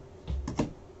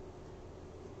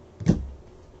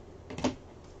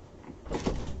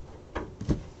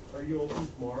 Are you open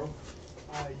tomorrow?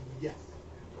 Yes.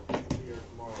 We are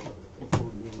tomorrow.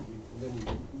 Tuesday,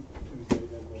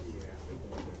 then we'll be after.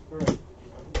 All right.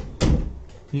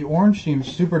 The orange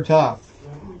seems super tough.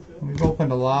 We've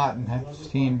opened a lot and have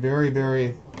seen very,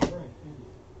 very,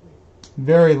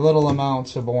 very little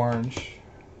amounts of orange.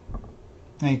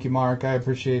 Thank you, Mark. I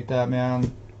appreciate that,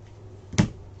 man.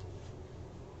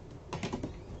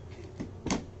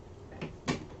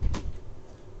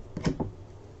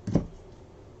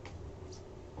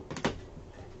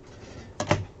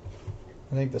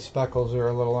 I think the speckles are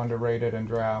a little underrated in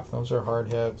draft. Those are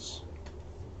hard hits.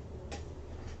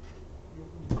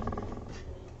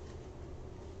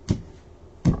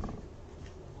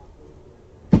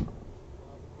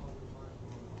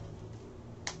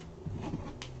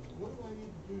 What do I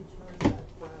need to do to turn that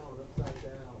crown upside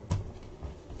down?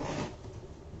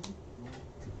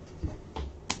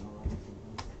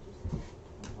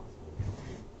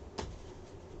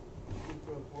 Should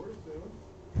go forward soon.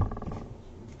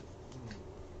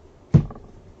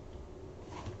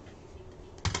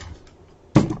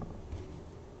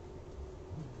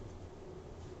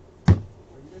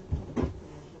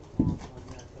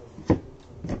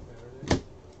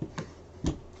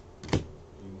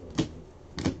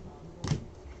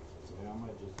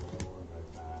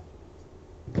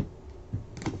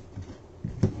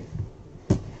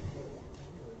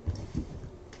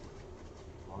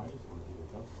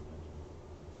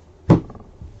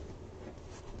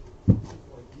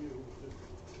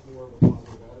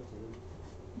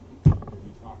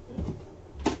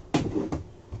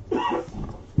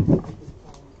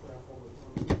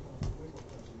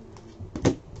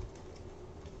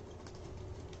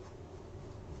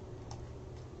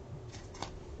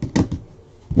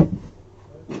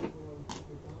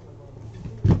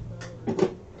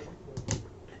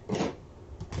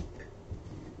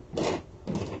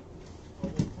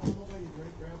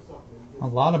 A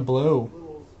lot of blue.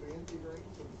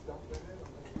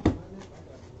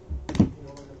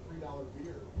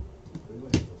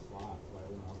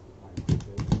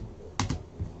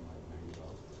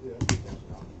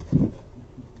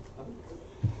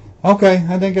 Okay,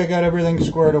 I think I got everything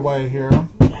squared away here.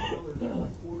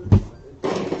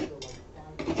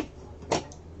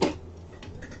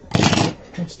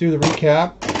 Let's do the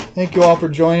recap. Thank you all for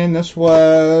joining. This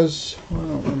was, I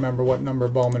don't remember what number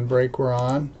Bowman break we're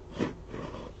on.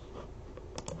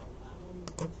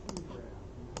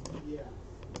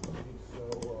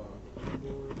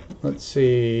 Let's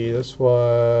see, this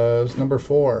was number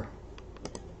 4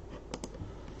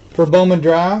 for Bowman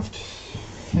Draft.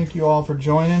 Thank you all for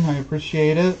joining. I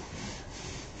appreciate it.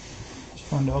 It's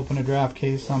fun to open a draft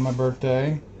case on my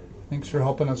birthday. Thanks for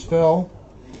helping us, Phil.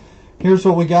 Here's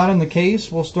what we got in the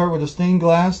case. We'll start with the stained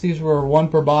glass. These were 1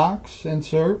 per box.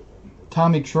 Insert.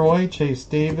 Tommy Troy, Chase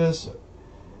Davis,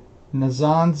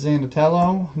 Nazan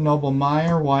Zanatello, Noble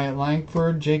Meyer, Wyatt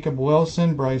Langford, Jacob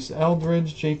Wilson, Bryce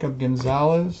Eldridge, Jacob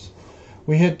Gonzalez.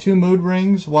 We hit 2 mood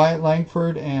rings, Wyatt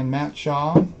Langford and Matt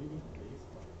Shaw.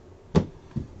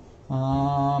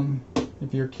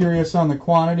 If you're curious on the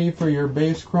quantity for your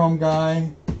base chrome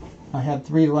guy, I had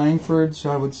 3 Langfords, so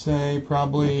I would say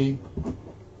probably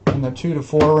in the 2 to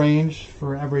 4 range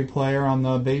for every player on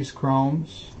the base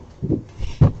chromes.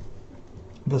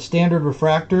 The standard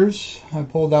refractors, I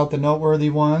pulled out the noteworthy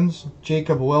ones.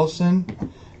 Jacob Wilson,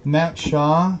 Matt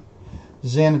Shaw,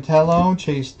 Zanatello,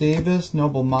 Chase Davis,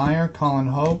 Noble Meyer, Colin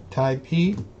Hope, Ty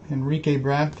Pete, Enrique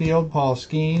Bradfield, Paul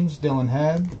Skeens, Dylan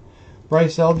Head,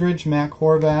 Bryce Eldridge, Mac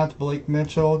Horvath, Blake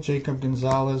Mitchell, Jacob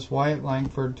Gonzalez, Wyatt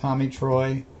Langford, Tommy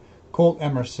Troy, Colt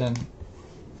Emerson.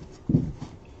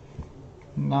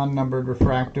 Non-numbered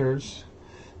refractors.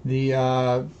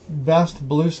 The best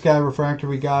blue sky refractor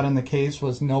we got in the case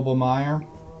was Noble Meyer.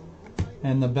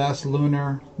 And the best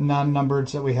lunar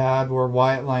non-numbereds that we had were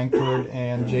Wyatt Langford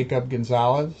and Jacob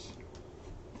Gonzalez.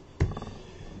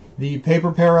 The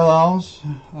paper parallels,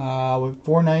 with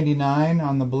 $4.99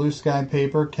 on the blue sky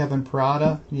paper, Kevin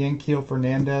Parada, Yankiel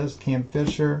Fernandez, Cam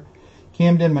Fisher,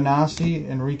 Camden Manassi,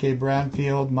 Enrique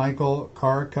Bradfield, Michael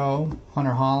Carico,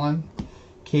 Hunter Holland,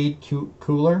 Cade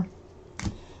Cooler.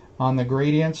 On the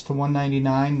gradients to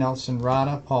 $1.99, Nelson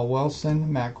Rada, Paul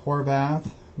Wilson, Mac Horvath.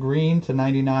 Green to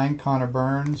 $99, Connor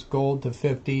Burns. Gold to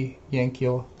 $50,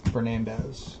 Yankiel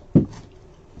Fernandez.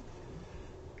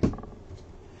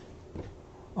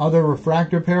 Other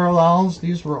refractor parallels,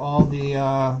 these were all the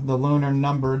lunar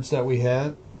numbereds that we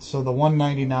hit. So the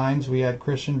 199s, we had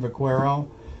Christian Vaquero,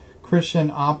 Christian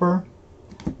Opper,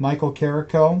 Michael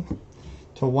Carico.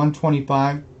 To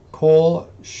 125,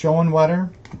 Cole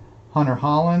Schoenwetter, Hunter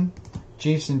Holland,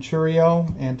 Jason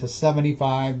Churio, and to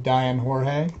 75, Diane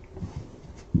Jorge.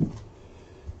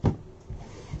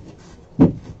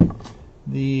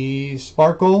 The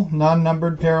Sparkle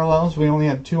non-numbered parallels, we only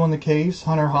had 2 in the case,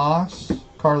 Hunter Haas,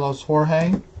 Carlos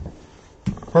Jorge.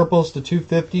 Purples to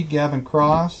 250, Gavin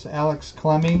Cross, Alex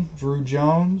Clemmy, Drew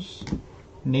Jones,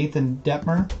 Nathan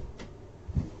Detmer.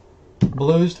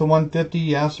 Blues to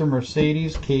 150, Yasser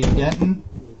Mercedes, Cade Denton.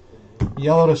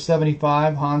 Yellow to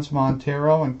 75, Hans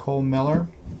Montero and Cole Miller.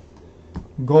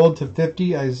 Gold to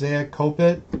 50, Isaiah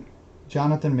Kopit,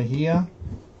 Jonathan Mejia.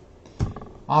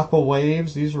 Aqua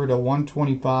Waves, these were to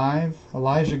 125,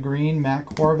 Elijah Green, Mac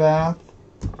Horvath.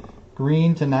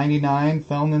 Green to 99,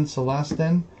 Feldman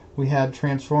Celestin. We had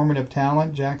Transformative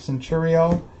Talent, Jackson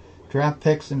Churio. Draft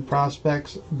picks and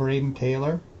prospects, Braden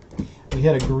Taylor. We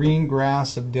had a green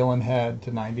grass of Dylan Head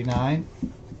to 99.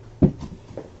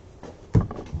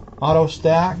 Auto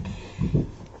stack,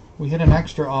 we hit an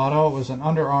extra auto. It was an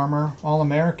Under Armour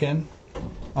All-American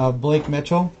of Blake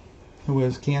Mitchell, who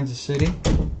is Kansas City.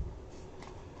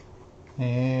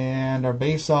 And our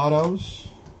base autos,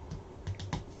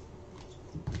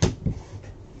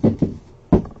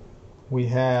 we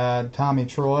had Tommy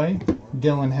Troy,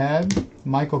 Dylan Head,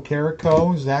 Michael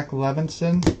Carico, Zach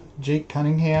Levinson, Jake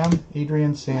Cunningham,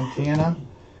 Adrian Santana,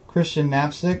 Christian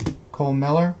Knapsick, Cole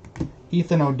Miller,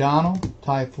 Ethan O'Donnell,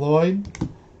 Ty Floyd,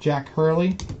 Jack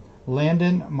Hurley,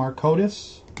 Landon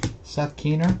Marcotis, Seth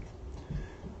Keener.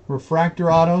 Refractor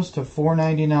autos to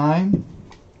 $4.99.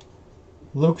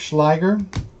 Luke Schleiger,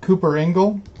 Cooper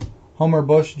Engel, Homer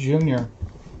Bush Jr.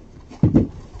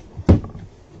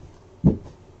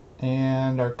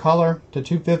 And our color to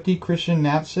 $250, Christian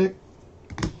Knapsick.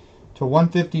 To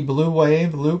 $150, Blue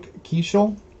Wave, Luke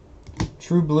Keichel.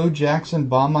 True Blue, Jackson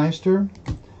Baumeister.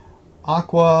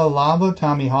 Aqua Lava,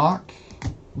 Tommy Hawk,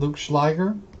 Luke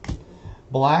Schleiger.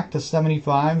 Black to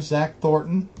 $75, Zach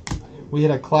Thornton. We had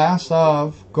a class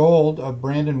of gold of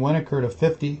Brandon Winokur to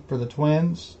 $50 for the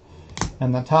Twins.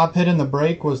 And the top hit in the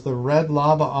break was the Red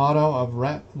Lava Auto of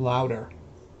Rhett Lauder.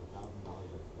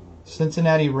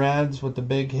 Cincinnati Reds with the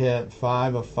big hit,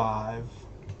 5 of 5.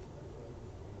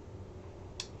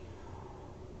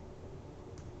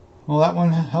 Well, that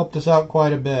one helped us out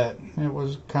quite a bit. It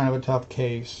was kind of a tough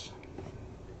case.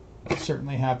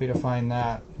 Certainly happy to find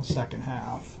that in the second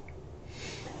half.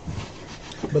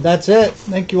 But that's it.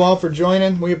 Thank you all for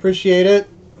joining. We appreciate it.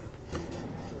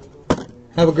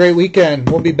 Have a great weekend.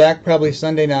 We'll be back probably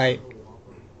Sunday night.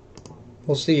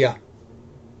 We'll see ya.